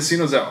 even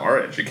casinos that are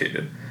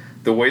educated,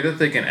 the way that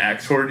they can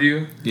act toward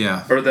you,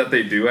 or that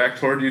they do act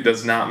toward you,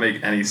 does not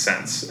make any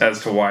sense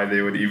as to why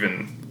they would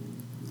even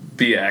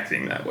be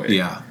acting that way.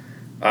 Yeah.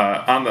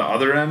 On the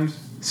other end,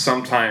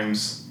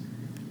 sometimes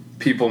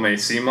people may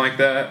seem like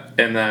that,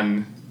 and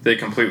then they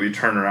completely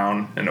turn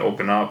around and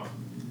open up.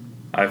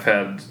 I've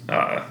had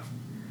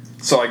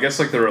so I guess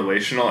like the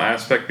relational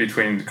aspect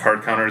between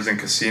card counters and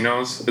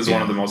casinos is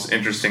one of the most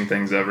interesting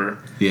things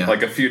ever. Yeah.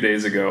 Like a few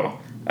days ago,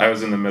 I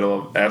was in the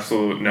middle of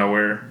absolute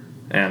nowhere,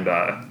 and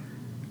I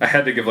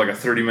had to give like a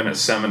 30-minute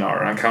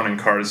seminar on counting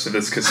cards to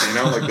this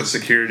casino. Like the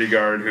security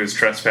guard who was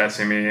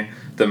trespassing me,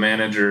 the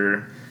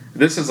manager.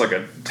 This is like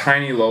a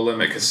tiny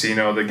low-limit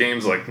casino. The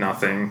game's like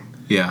nothing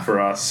for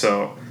us.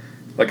 So,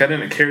 like, I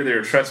didn't care they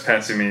were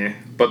trespassing me,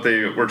 but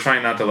they were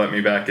trying not to let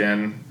me back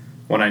in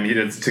when I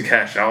needed to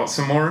cash out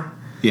some more.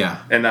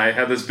 Yeah. And I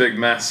had this big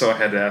mess, so I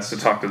had to ask to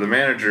talk to the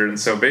manager. And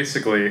so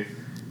basically,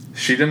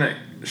 she didn't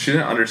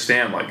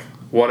understand like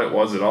what it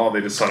was at all.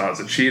 They just thought I was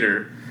a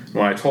cheater.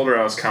 When I told her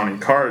I was counting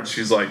cards,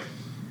 she's like,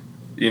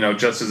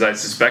 just as I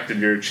suspected,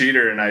 you're a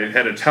cheater. And I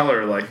had to tell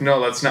her like,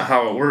 no, that's not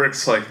how it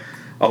works. Like,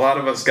 a lot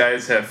of us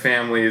guys have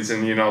families,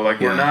 and we're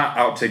not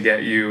out to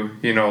get you.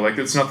 Like,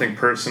 it's nothing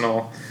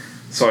personal.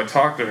 So I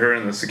talked to her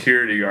and the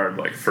security guard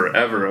like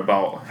forever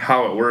about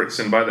how it works,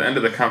 and by the end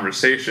of the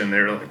conversation, they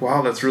were like,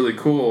 "Wow, that's really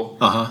cool."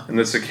 And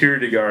the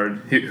security guard,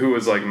 who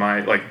was like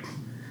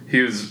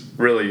he was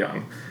really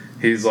young.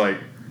 He's like,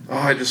 "Oh,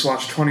 I just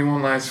watched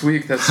 21 last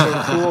week. That's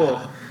so cool."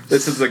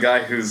 This is the guy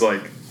who's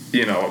like,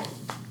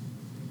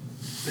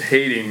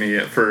 hating me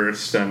at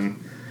first,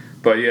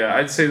 but yeah,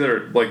 I'd say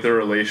they're like the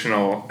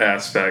relational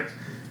aspect.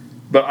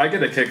 But I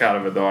get a kick out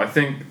of it though. I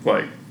think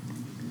like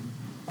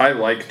I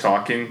like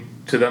talking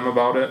to them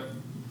about it,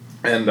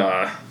 and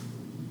I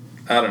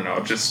don't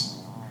know, just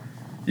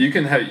you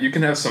can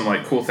have some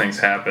like cool things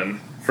happen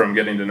from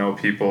getting to know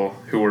people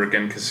who work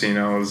in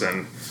casinos,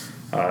 and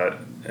I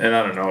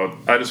don't know,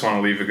 I just want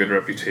to leave a good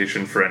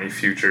reputation for any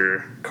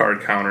future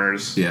card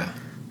counters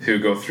who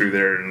go through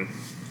there. And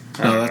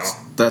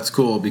that's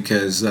cool,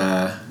 because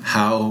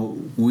how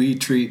we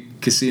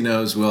treat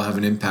casinos will have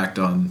an impact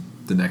on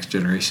the next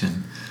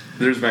generation.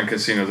 There's been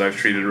casinos I've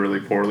treated really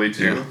poorly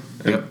too.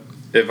 Yep.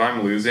 If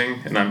I'm losing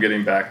and I'm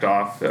getting backed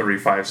off every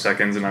 5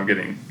 seconds and I'm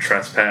getting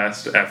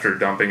trespassed after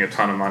dumping a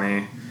ton of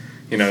money,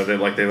 they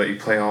let you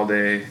play all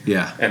day.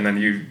 Yeah. And then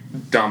you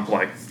dump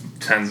like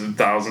tens of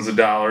thousands of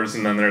dollars,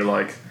 and then they're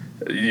like,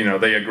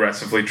 they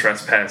aggressively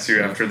trespass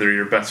you after they're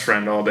your best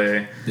friend all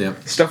day.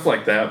 Yep. Stuff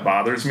like that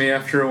bothers me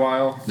after a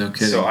while. No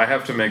kidding. So I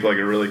have to make like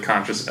a really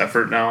conscious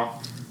effort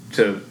now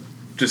to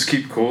just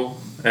keep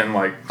cool, and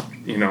like,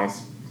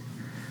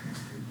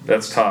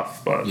 that's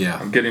tough, but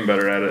I'm getting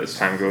better at it as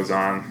time goes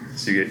on,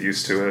 so you get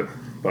used to it.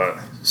 But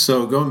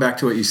so going back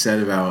to what you said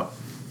about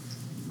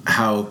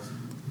how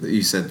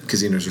you said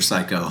casinos are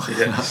psycho.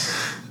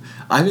 Yes.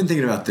 I've been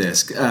thinking about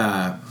this,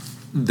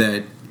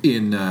 that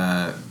in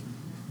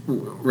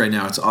right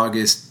now it's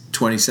August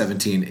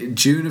 2017. In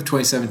June of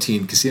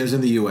 2017, casinos in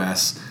the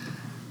U.S.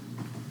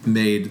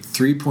 made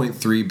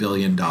 $3.3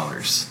 billion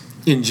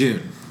in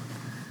June.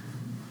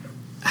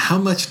 How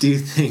much do you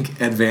think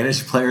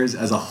advantage players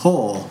as a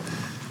whole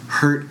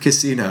hurt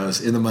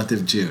casinos in the month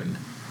of June?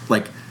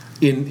 like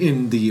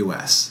in the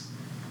U.S.?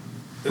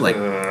 Like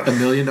 $1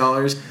 million,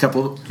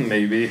 couple,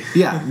 maybe.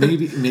 Yeah,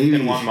 maybe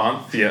in 1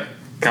 month. Yeah,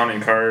 counting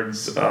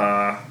cards,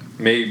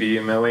 maybe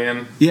 $1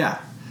 million.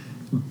 Yeah,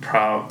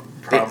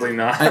 probably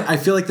not. I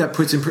feel like that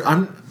puts in.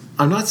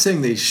 I'm not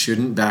saying they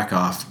shouldn't back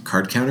off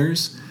card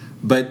counters,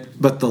 but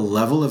the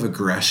level of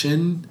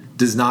aggression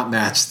does not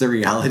match the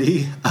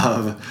reality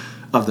of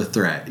the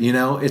threat. You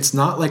know, it's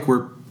not like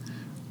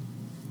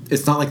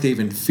they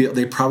even feel.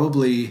 They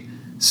probably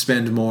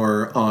spend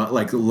more on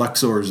like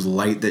Luxor's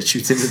light that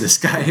shoots into the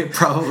sky. It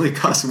probably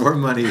costs more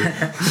money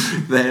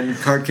than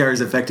card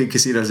counters affected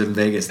casinos in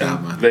Vegas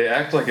that month. They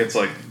act like it's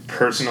like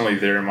personally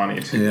their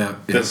money too. Yeah.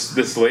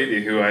 This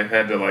lady who I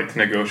had to like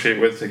negotiate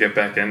with to get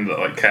back in to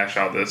like cash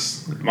out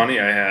this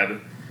money I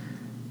had,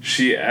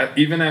 she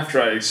even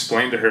after I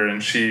explained to her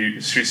and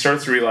she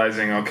starts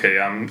realizing, okay,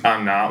 I'm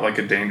not like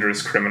a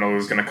dangerous criminal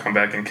who's gonna come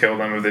back and kill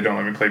them if they don't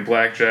let me play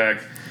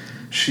blackjack.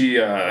 She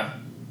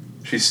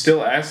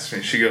still asks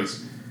me, she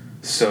goes,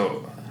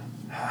 so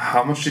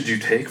how much did you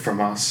take from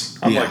us?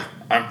 I'm like,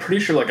 I'm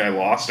pretty sure like I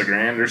lost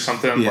 $1,000 or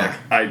something. Yeah.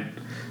 Like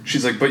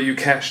she's like, but you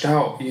cashed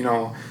out,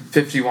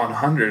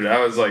 $5,100.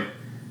 I was like,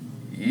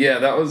 yeah,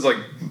 that was like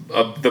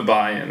the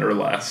buy-in or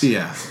less.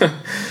 Yeah.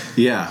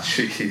 Yeah.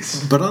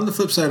 Jeez. But on the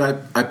flip side,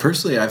 I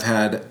personally, I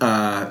had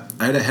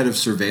a head of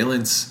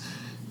surveillance.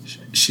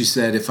 She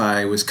said if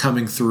I was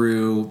coming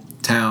through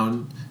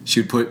town, she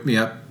would put me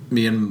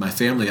and my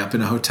family up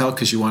in a hotel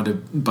because she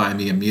wanted to buy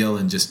me a meal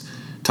and just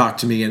talk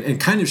to me and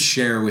kind of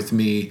share with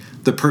me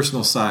the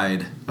personal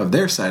side of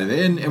their side of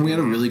it. And we had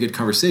a really good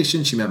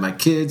conversation. She met my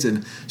kids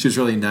and she was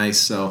really nice.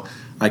 So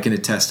I can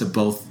attest to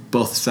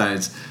both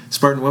sides.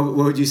 Spartan, what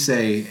would you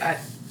say?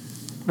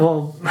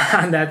 Well,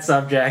 on that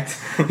subject,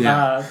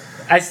 Yeah.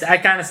 I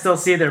kind of still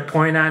see their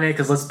point on it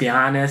because let's be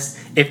honest,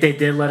 if they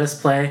did let us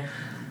play,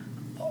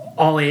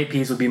 all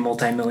APs would be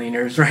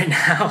multimillionaires right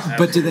now.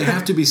 But do they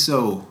have to be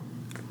so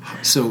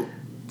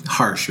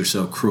harsh or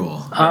so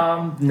cruel?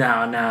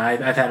 No.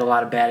 I've had a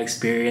lot of bad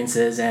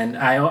experiences, and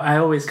I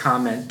always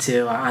comment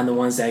too on the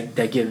ones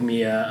that give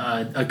me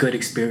a good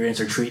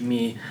experience or treat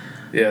me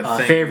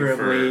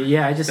favorably.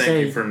 I just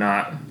thank you for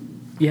not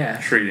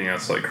treating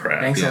us like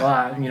crap. Thanks a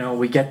lot.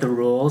 We get the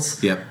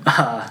rules. Yep.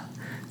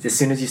 As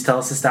soon as you tell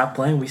us to stop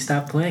playing, we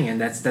stop playing, and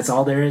that's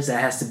all there is.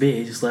 That has to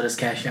be. Just let us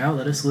cash out,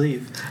 let us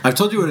leave. I've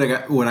told you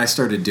what I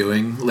started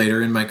doing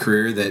later in my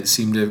career that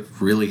seemed to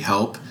really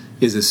help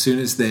is as soon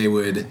as they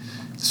would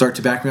start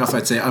to back me off,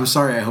 I'd say, "I'm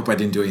sorry. I hope I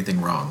didn't do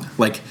anything wrong."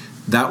 Like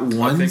that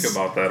one. I think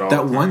about that all that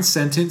the time. one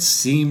sentence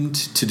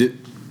seems to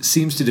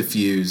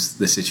diffuse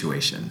the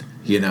situation.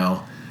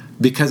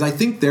 Because I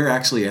think they're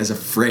actually as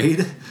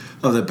afraid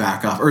of the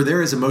back off, or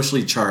they're as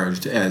emotionally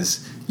charged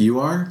as you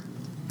are.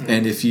 Mm-hmm.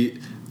 And if you,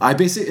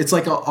 it's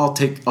like I'll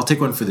take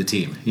one for the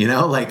team.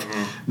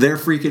 They're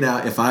freaking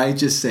out if I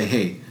just say,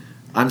 "Hey,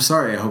 I'm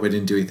sorry. I hope I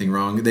didn't do anything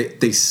wrong."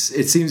 It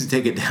seems to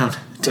take it down.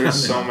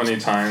 There's so many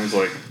times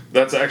like.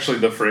 That's actually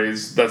the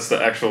phrase. That's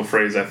the actual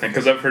phrase I think,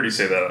 because I've heard you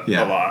say that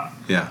a lot.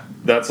 Yeah.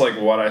 That's like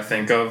what I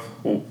think of,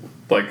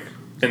 like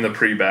in the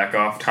pre-back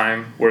off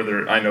time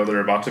where I know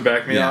they're about to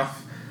back me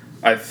off.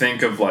 I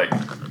think of like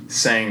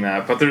saying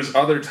that, but there's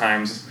other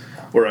times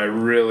where I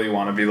really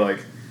want to be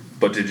like,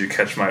 but did you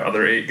catch my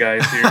other 8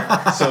 guys here?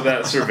 So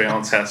that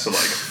surveillance has to like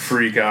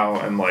freak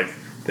out and like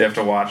they have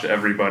to watch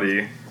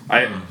everybody.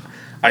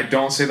 I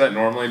don't say that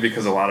normally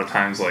because a lot of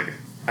times like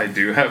I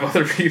do have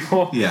other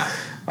people. Yeah.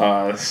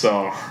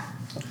 So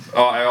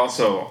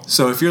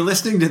if you're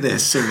listening to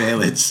this,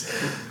 surveillance,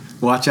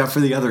 watch out for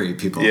the other 8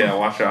 people. Yeah,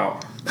 watch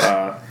out.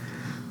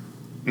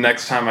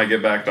 Next time I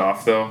get backed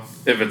off, though,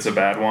 if it's a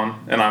bad one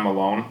and I'm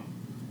alone,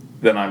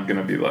 then I'm going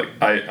to be like,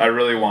 I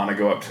really want to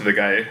go up to the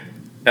guy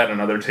at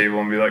another table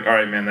and be like, all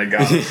right, man, they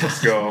got us.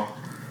 Let's go.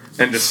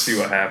 And just see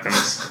what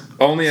happens.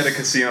 Only at a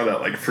casino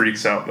that, like,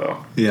 freaks out,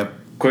 though. Yep.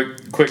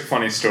 Quick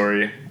funny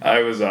story.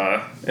 I was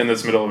in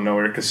this middle of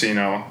nowhere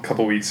casino a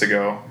couple weeks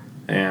ago,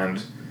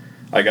 and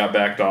I got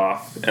backed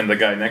off, and the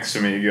guy next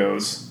to me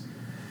goes,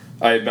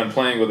 I had been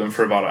playing with him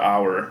for about an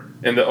hour,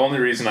 and the only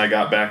reason I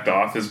got backed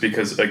off is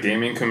because a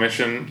gaming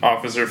commission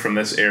officer from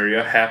this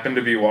area happened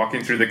to be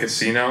walking through the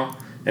casino,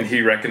 and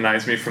he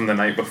recognized me from the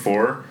night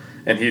before,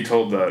 and he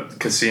told the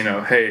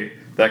casino, hey,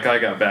 that guy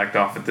got backed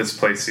off at this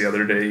place the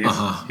other day.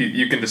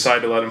 You can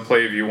decide to let him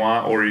play if you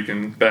want, or you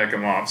can back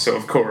him off. So,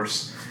 of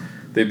course,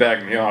 they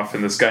backed me off,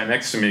 and this guy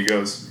next to me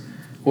goes,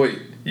 wait,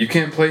 you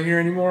can't play here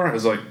anymore? I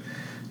was like,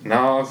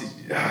 no,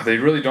 they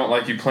really don't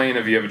like you playing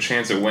if you have a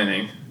chance at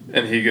winning.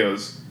 And he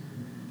goes,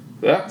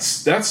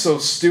 that's so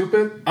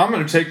stupid. I'm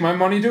going to take my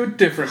money to a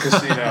different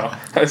casino.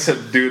 I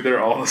said, dude, they're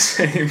all the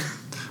same.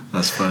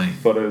 That's funny.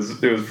 But it was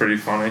pretty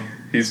funny.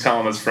 He's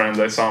telling his friends.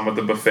 I saw him at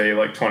the buffet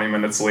like 20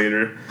 minutes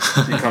later.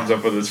 He comes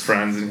up with his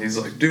friends, and he's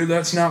like, dude,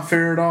 that's not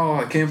fair at all.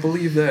 I can't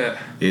believe that.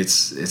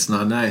 It's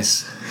not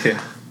nice.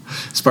 Yeah.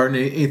 Spartan,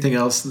 anything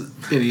else?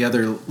 Any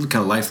other kind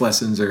of life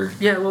lessons or?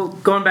 Yeah, well,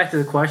 going back to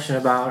the question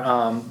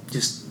about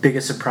just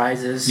biggest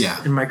surprises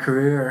in my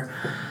career,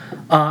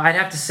 I'd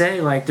have to say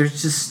like there's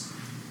just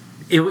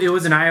it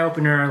was an eye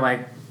opener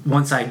like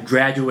once I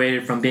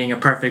graduated from being a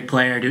perfect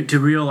player to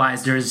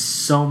realize there's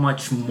so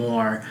much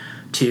more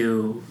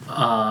to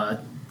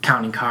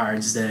counting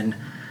cards than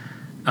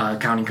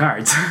counting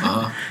cards.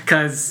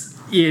 Because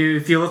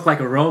if you look like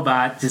a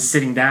robot just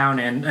sitting down,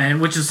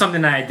 and which is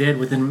something that I did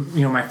within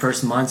my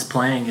first months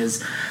playing,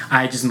 is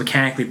I just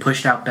mechanically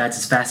pushed out bets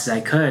as fast as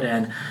I could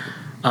and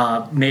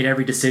made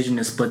every decision in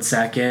a split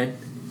second.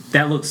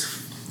 That looks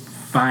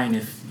fine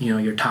if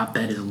your top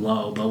bet is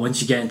low, but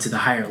once you get into the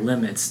higher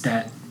limits,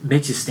 that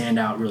makes you stand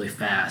out really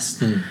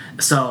fast.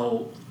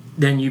 So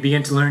then you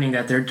begin to learning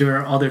that there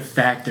are other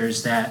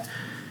factors that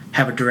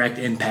have a direct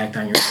impact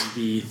on your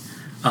EV.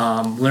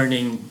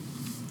 Learning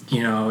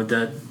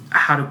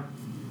how to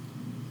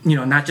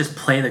not just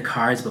play the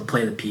cards but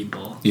play the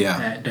people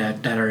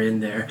that are in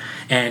there,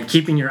 and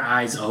keeping your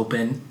eyes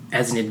open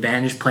as an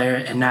advantage player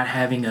and not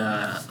having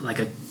a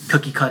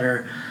cookie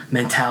cutter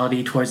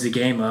mentality towards the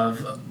game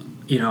of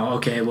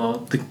okay,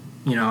 well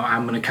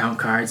I'm going to count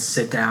cards,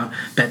 sit down,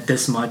 bet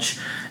this much,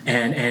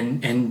 and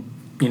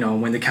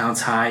when the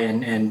count's high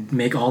and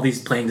make all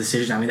these playing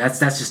decisions. I mean that's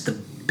just the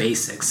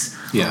basics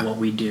of what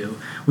we do.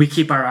 We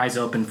keep our eyes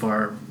open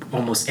for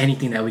almost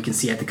anything that we can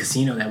see at the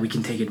casino that we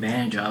can take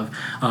advantage of.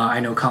 I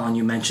know, Colin,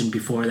 you mentioned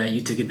before that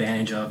you took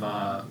advantage of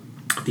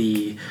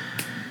the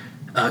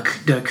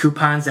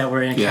coupons that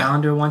were in a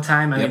calendar one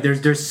time. I mean,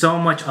 there's so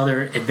much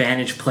other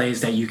advantage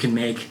plays that you can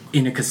make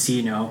in a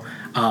casino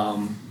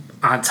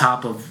on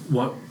top of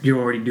what you're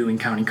already doing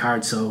counting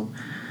cards. So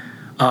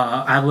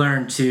I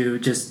learned to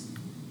just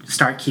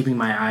start keeping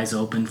my eyes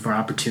open for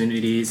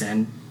opportunities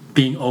and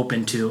being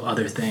open to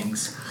other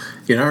things.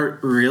 In our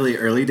really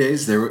early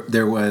days,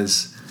 there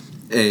was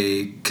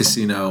a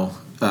casino.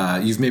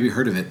 You've maybe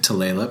heard of it,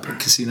 Tulalip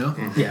Casino.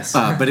 Yes.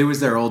 But it was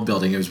their old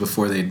building. It was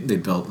before they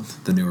built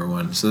the newer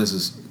one. So this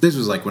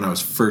was like when I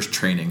was first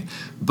training.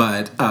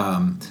 But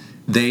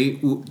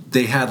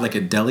they had like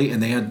a deli,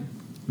 and they had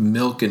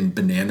milk and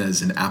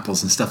bananas and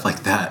apples and stuff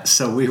like that.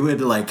 So we would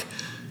like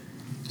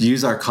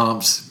use our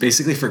comps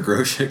basically for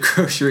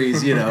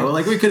groceries,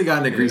 like we could have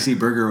gotten a greasy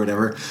burger or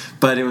whatever,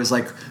 but it was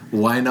like,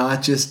 why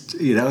not just,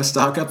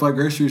 stock up on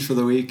groceries for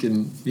the week?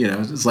 And,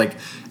 it's like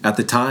at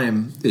the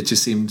time it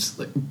just seems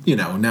like,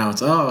 now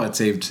it's, it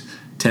saved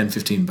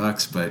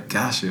 $10-15, but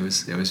gosh, it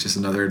was just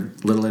another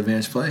little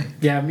advantage play.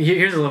 Yeah.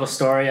 Here's a little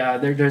story.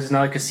 There's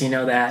another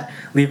casino that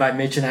Levi,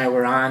 Mitch, and I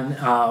were on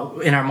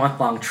in our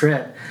month-long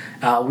trip.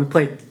 We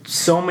played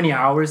so many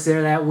hours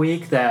there that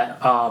week that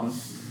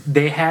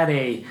they had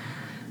a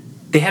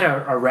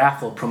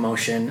raffle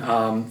promotion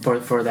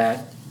for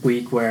that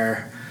week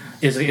where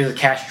it was a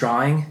cash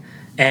drawing,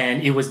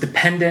 and it was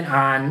dependent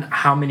on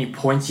how many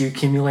points you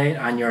accumulate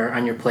on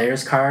your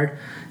player's card.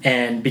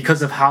 And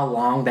because of how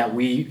long that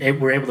we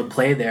were able to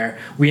play there,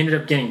 we ended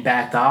up getting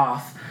backed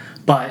off,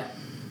 but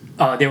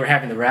they were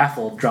having the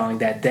raffle drawing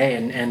that day,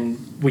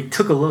 and we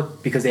took a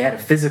look because they had a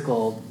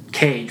physical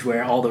cage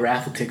where all the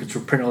raffle tickets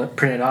were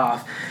printed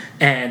off.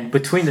 And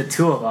between the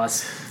two of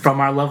us, from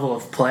our level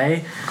of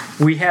play,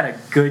 we had a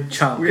good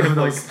chunk. We had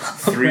like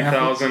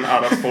 3,000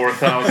 out of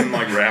 4,000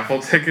 like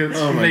raffle tickets.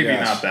 Oh my Maybe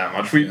gosh. Not that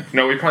much. We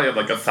probably had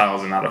like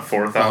 1,000 out of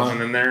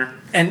 4,000 in there.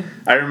 And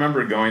I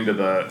remember going to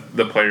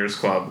the Players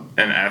Club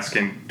and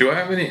asking, "Do I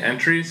have any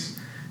entries?"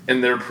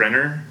 And their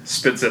printer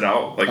spits it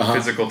out like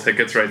physical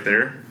tickets right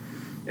there.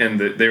 And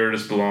they were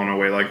just blown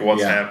away, like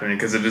what's happening,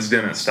 because it just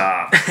didn't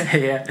stop.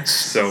 yeah.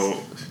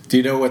 So, do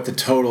you know what the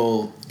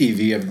total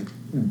EV of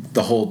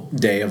the whole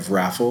day of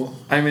raffle?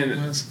 I mean,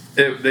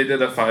 they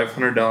did a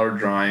 $500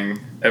 drawing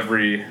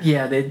every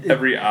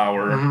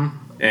hour,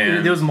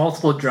 and there was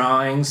multiple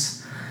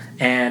drawings,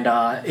 and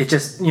it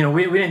just we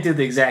didn't do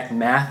the exact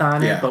math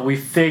on it, but we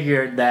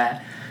figured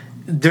that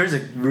there's a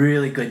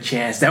really good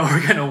chance that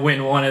we're gonna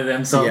win one of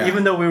them. So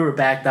even though we were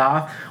backed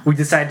off, we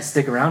decided to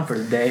stick around for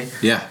the day.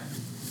 Yeah.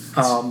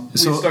 We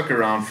stuck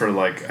around for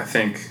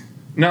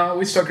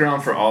we stuck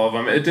around for all of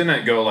them. It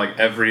didn't go like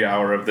every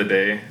hour of the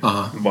day,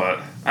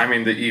 but I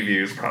mean the EV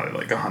was probably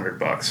like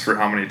 $100 for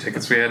how many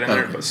tickets we had in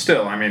there. But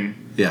still, I mean,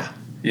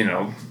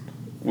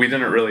 we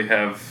didn't really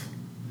have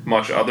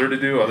much other to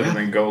do other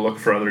than go look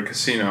for other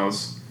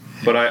casinos.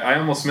 But I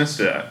almost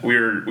missed it. We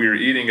were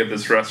eating at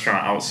this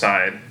restaurant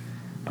outside.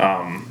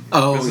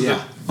 This is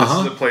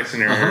a place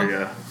in your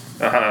area.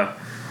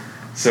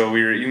 So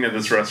we were eating at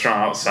this restaurant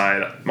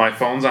outside. My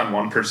phone's on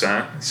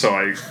 1%,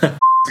 so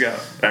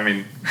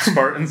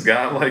Spartan's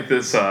got like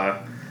this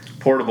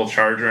portable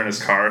charger in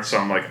his car, so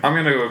I'm like, I'm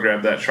gonna go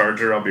grab that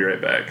charger, I'll be right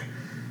back.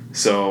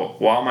 So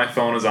while my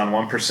phone is on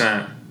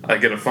 1%, I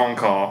get a phone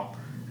call,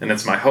 and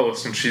it's my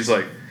host, and she's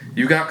like,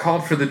 "You got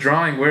called for the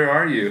drawing, where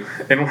are you?"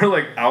 And we're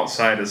like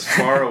outside as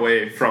far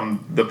away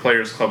from the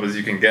Players Club as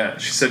you can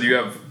get. She said, "You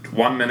have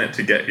 1 minute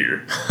to get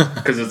here,"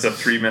 because it's a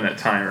 3-minute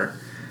timer.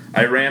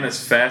 I ran as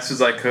fast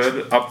as I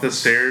could up the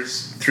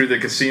stairs through the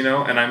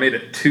casino, and I made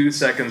it 2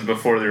 seconds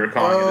before they were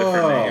calling a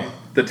different name.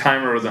 The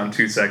timer was on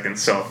 2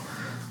 seconds, so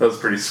that was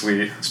pretty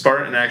sweet.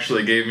 Spartan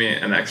actually gave me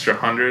an extra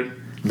 100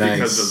 Nice.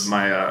 Because of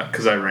my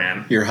because I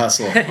ran. Your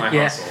hustle. My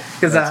Yeah, hustle.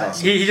 because That's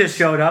awesome. he just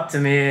showed up to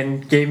me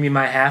and gave me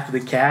my half of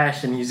the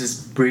cash, and he's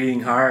just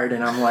breathing hard,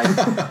 and I'm like,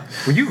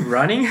 "Were you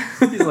running?"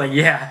 He's like,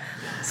 "Yeah."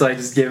 So I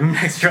just gave him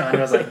extra, and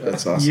I was like,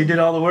 That's awesome. "You did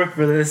all the work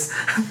for this."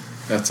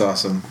 That's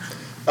awesome.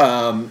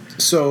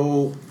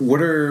 So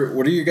what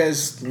are your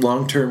guys'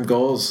 long-term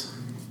goals?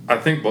 I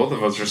think both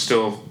of us are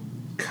still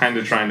kind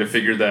of trying to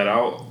figure that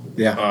out.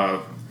 Yeah.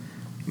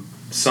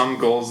 Some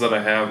goals that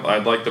I have,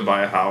 I'd like to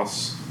buy a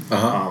house.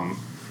 Uh-huh.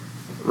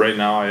 Right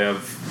now I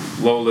have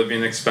low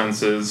living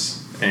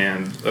expenses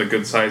and a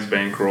good sized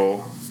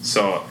bankroll.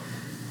 So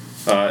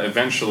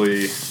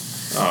eventually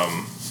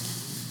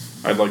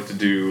I'd like to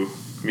do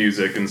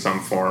music in some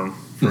form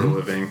for a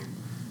living.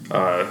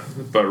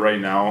 But right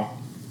now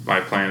my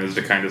plan is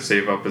to kind of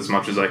save up as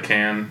much as I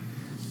can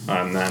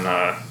and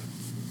then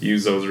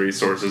use those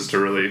resources to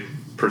really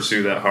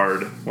pursue that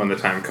hard when the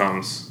time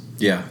comes.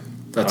 Yeah.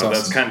 That's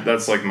awesome.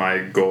 That's like my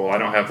goal. I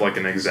don't have like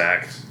an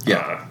exact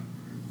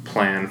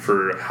plan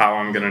for how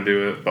I'm gonna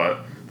do it, but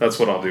that's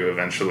what I'll do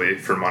eventually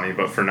for money.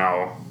 But for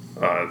now,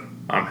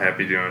 I'm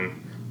happy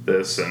doing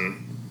this,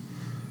 and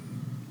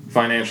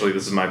financially,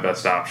 this is my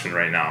best option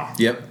right now.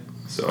 Yep.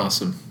 So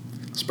Awesome.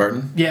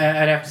 Spartan?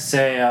 Yeah, I'd have to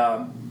say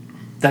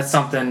that's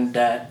something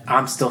that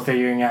I'm still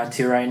figuring out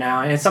too right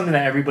now, and it's something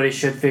that everybody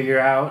should figure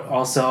out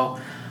also,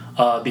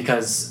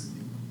 because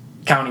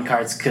counting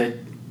cards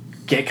could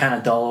get kind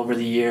of dull over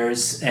the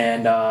years,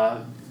 and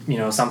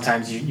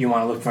sometimes you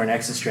want to look for an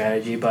exit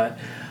strategy, but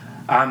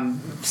I'm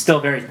still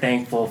very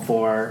thankful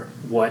for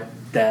what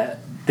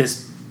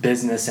this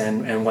business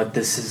and what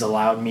this has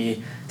allowed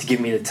me to give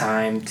me the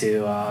time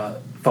to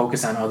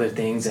focus on other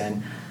things.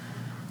 And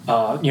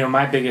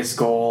my biggest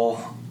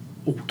goal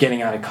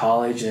getting out of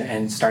college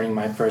and starting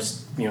my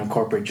first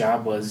corporate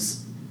job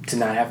was to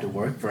not have to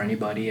work for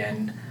anybody,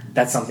 and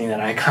that's something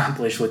that I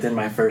accomplished within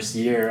my first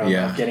year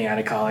of getting out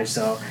of college.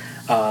 So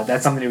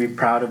that's something to be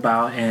proud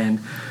about. And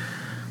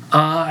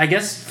I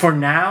guess for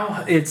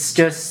now, it's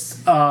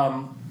just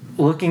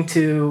looking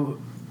to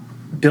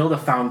build a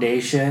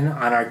foundation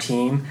on our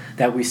team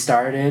that we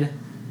started,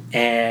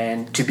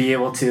 and to be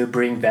able to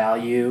bring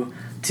value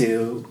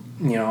to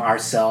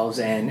ourselves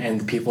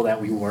and the people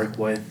that we work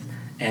with,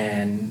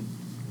 and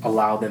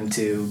allow them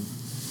to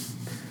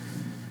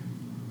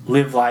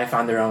live life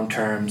on their own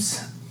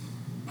terms,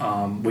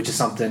 which is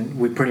something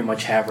we pretty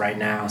much have right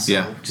now.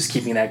 So just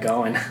keeping that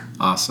going.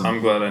 Awesome.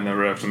 I'm glad I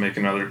never have to make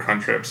another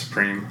Crunchwrap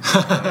Supreme.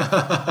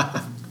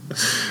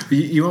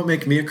 You won't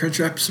make me a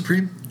Crunchwrap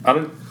Supreme?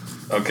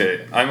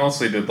 Okay, I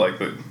mostly did like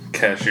the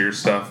cashier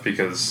stuff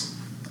because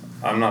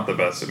I'm not the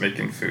best at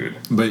making food.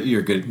 But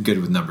you're good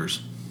with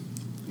numbers.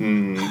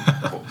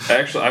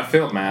 Actually, I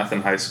failed math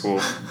in high school,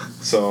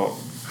 so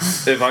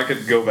if I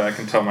could go back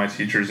and tell my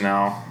teachers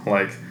now,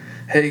 like,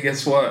 hey,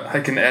 guess what?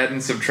 I can add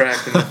and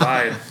subtract and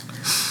divide.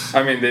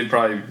 I mean, they'd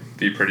probably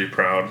be pretty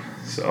proud.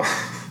 So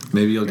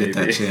maybe you'll get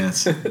that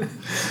chance.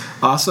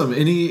 Awesome.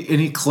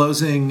 Any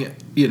closing,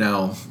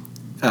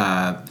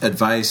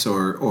 advice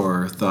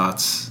or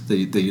thoughts that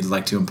you'd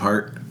like to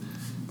impart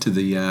to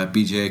the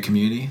BJA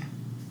community?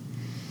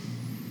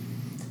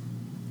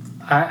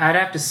 I'd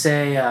have to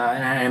say,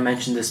 and I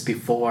mentioned this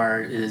before,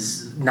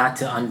 is not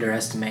to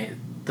underestimate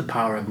the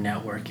power of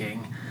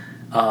networking,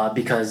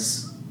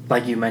 because,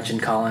 like you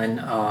mentioned, Colin,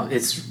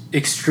 it's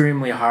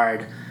extremely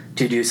hard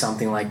to do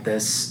something like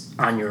this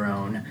on your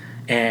own.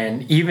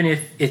 And even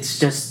if it's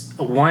just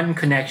one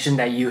connection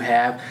that you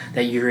have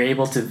that you're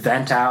able to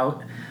vent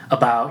out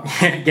about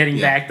getting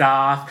backed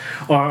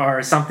off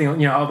or something,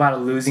 about a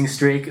losing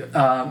streak,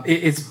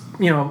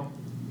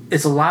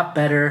 it's a lot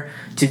better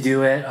to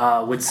do it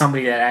with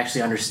somebody that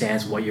actually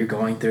understands what you're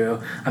going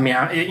through. I mean,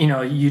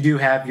 you do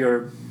have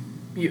your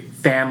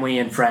family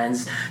and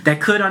friends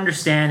that could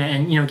understand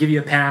and give you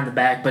a pat on the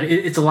back, but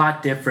it's a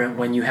lot different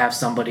when you have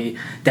somebody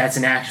that's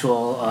an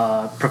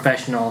actual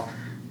professional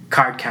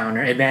card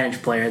counter,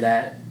 advantage player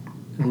that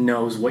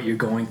knows what you're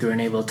going through and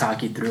able to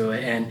talk you through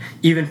it. And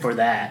even for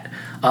that,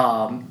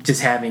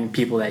 just having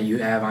people that you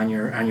have on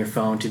your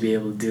phone to be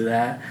able to do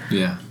that.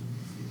 Yeah,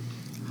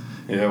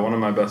 one of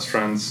my best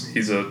friends,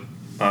 he's a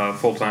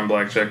full-time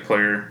blackjack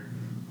player.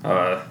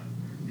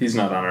 He's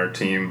not on our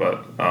team,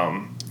 but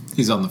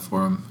he's on the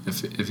forum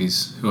if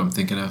he's who I'm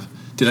thinking of.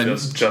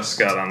 Just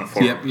got on the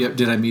forum. Yep.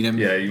 Did I meet him?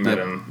 Yeah, you met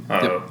him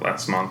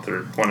last month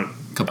or a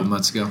couple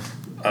months ago.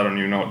 I don't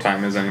even know what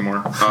time it is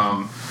anymore.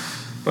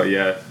 But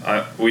yeah,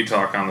 we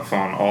talk on the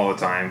phone all the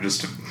time,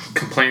 just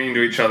complaining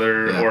to each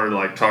other or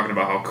like talking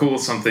about how cool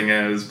something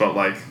is.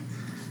 But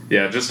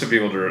just to be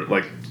able to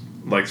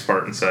like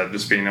Spartan said,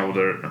 just being able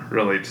to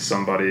relate to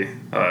somebody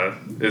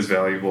is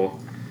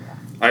valuable.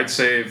 I'd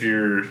say if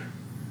you're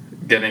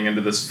getting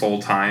into this full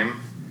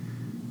time,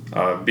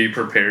 be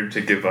prepared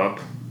to give up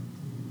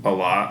a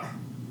lot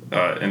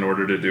in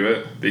order to do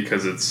it,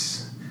 because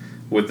it's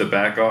with the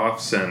back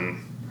offs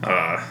and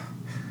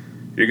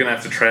you're going to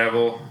have to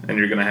travel, and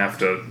you're going to have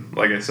to,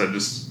 like I said,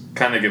 just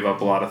kind of give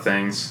up a lot of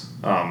things.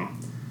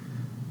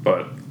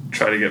 But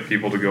try to get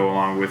people to go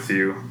along with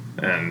you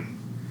and,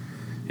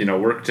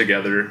 work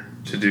together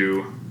to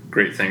do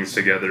great things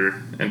together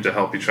and to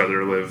help each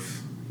other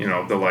live,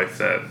 the life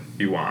that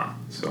you want.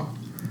 So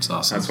it's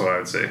awesome. That's what I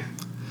would say.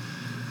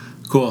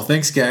 Cool.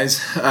 Thanks,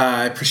 guys.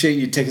 I appreciate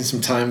you taking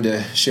some time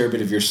to share a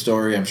bit of your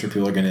story. I'm sure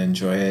people are going to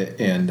enjoy it,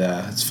 and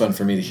it's fun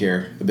for me to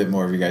hear a bit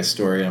more of your guys'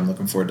 story. I'm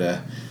looking forward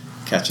to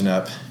catching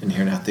up and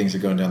hearing how things are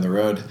going down the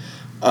road.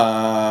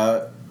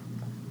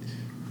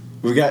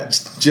 We've got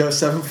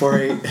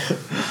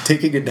Joe748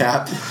 taking a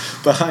nap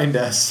behind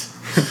us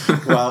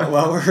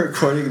while we're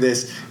recording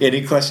this.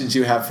 Any questions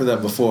you have for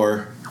them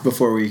before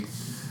we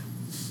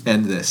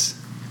end this?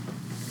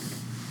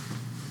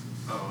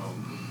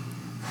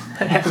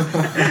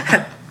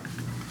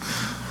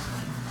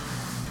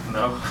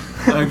 No.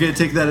 I'm going to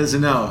take that as a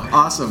no.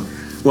 Awesome.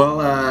 Well,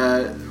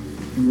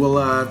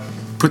 we'll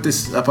put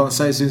this up on the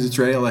site as soon as it's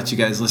ready. I'll let you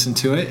guys listen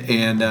to it.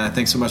 And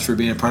thanks so much for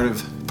being a part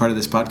of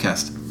this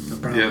podcast. No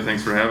problem. Yeah,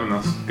 thanks for having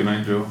us. Good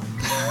night, Joe.